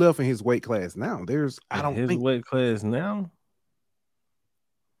with you, who's left in his weight class now? Weight class now.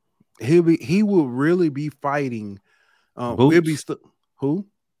 He will really be fighting. We'll be who?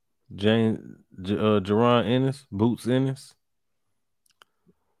 Jerron Ennis, Boots Ennis.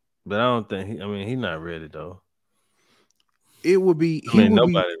 But I don't think he's not ready though. It would be.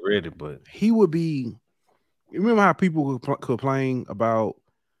 Nobody ready, but he would be. Remember how people would complain about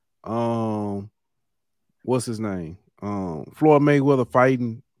what's his name? Floyd Mayweather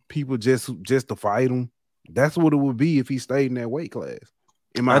fighting people just to fight him. That's what it would be if he stayed in that weight class.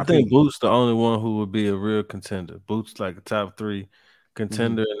 In my I opinion. think Boots the only one who would be a real contender. Boots like a top 3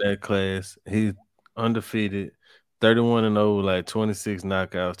 contender in that class. He's undefeated, 31-0, like 26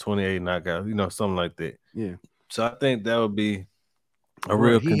 knockouts, 28 knockouts, something like that. Yeah. So I think that would be a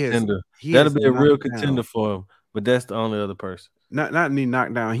real contender. That'll be a real contender for him, but that's the only other person. Not any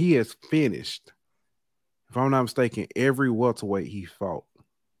knockdown. He has finished, if I'm not mistaken, every welterweight he fought.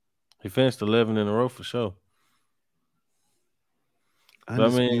 He finished 11 in a row for sure. But I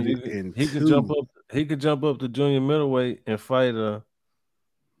mean, he could jump up. He could jump up to junior middleweight and fight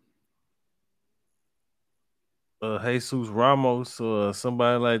Jesus Ramos or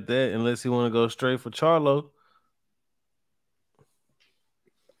somebody like that, unless he want to go straight for Charlo.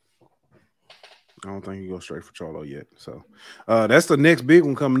 I don't think he goes straight for Charlo yet. So that's the next big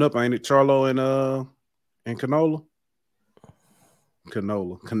one coming up, ain't it? Charlo and Canelo.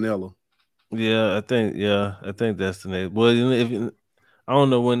 Canelo. Yeah, I think that's the next. Well, I don't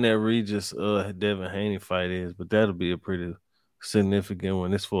know when that Regis Devin Haney fight is, but that'll be a pretty significant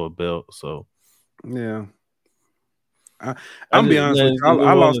one. It's for a belt, so yeah. I'm be honest with you.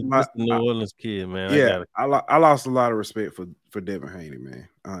 I lost my New Orleans kid, man. Yeah, I lost a lot of respect for Devin Haney, man.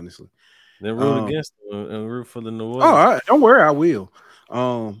 Honestly, then root against him and root for the New Orleans. Oh, don't worry, I will.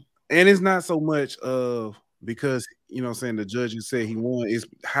 And it's not so much because the judges said he won. It's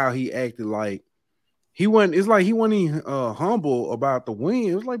how he acted like he wasn't. It's like he wasn't even humble about the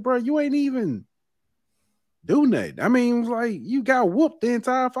win. It was like, bro, you ain't even do nothing. I mean, it was like you got whooped the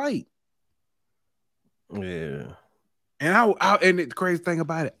entire fight. Yeah. And and the crazy thing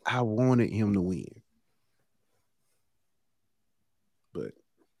about it, I wanted him to win. But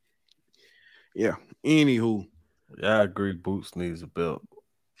yeah, anywho. Yeah, I agree. Boots needs a belt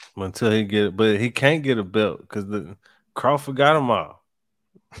until he get it, but he can't get a belt because the Crawford got him all.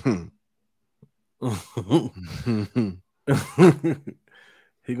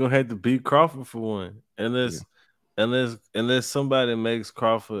 He gonna have to beat Crawford for one, unless somebody makes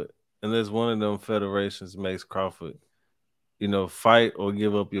Crawford, unless one of them federations makes Crawford, fight or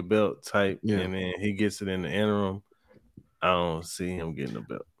give up your belt type, and then he gets it in the interim. I don't see him getting a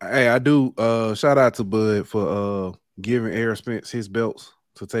belt. Hey, I do. Shout out to Bud for giving Aaron Spence his belts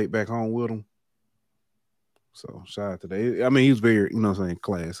to take back home with him. So shout out to that. I mean, he was very,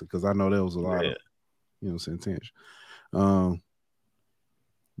 classic, because I know there was a lot of, intention.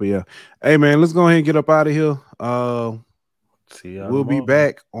 But yeah, hey man, let's go ahead and get up out of here. See y'all we'll tomorrow. Be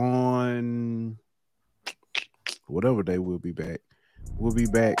back on whatever day we'll be back. We'll be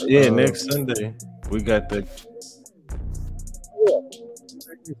back. Yeah, next Sunday we got the.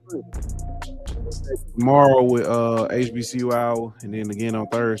 Tomorrow with HBCU hour, and then again on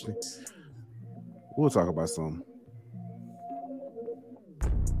Thursday. We'll talk about something.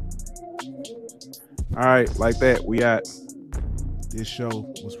 All right, like that, we out. This show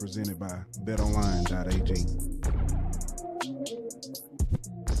was presented by betonline.ag.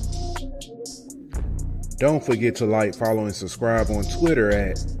 Don't forget to like, follow, and subscribe on Twitter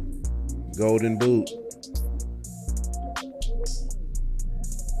at Golden Boot.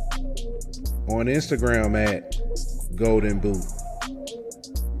 On Instagram at Golden Boot.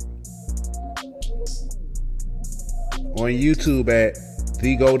 On YouTube at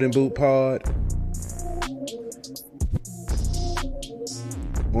The Golden Boot Pod.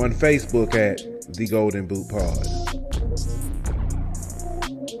 On Facebook at The Golden Boot Pod.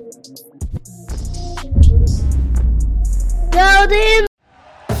 Golden.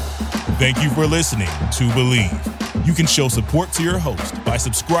 Thank you for listening to Believe. You can show support to your host by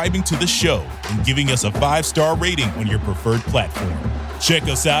subscribing to the show and giving us a 5-star rating on your preferred platform. Check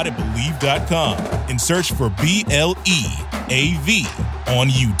us out at Believe.com and search for BLEAV on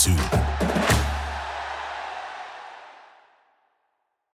YouTube.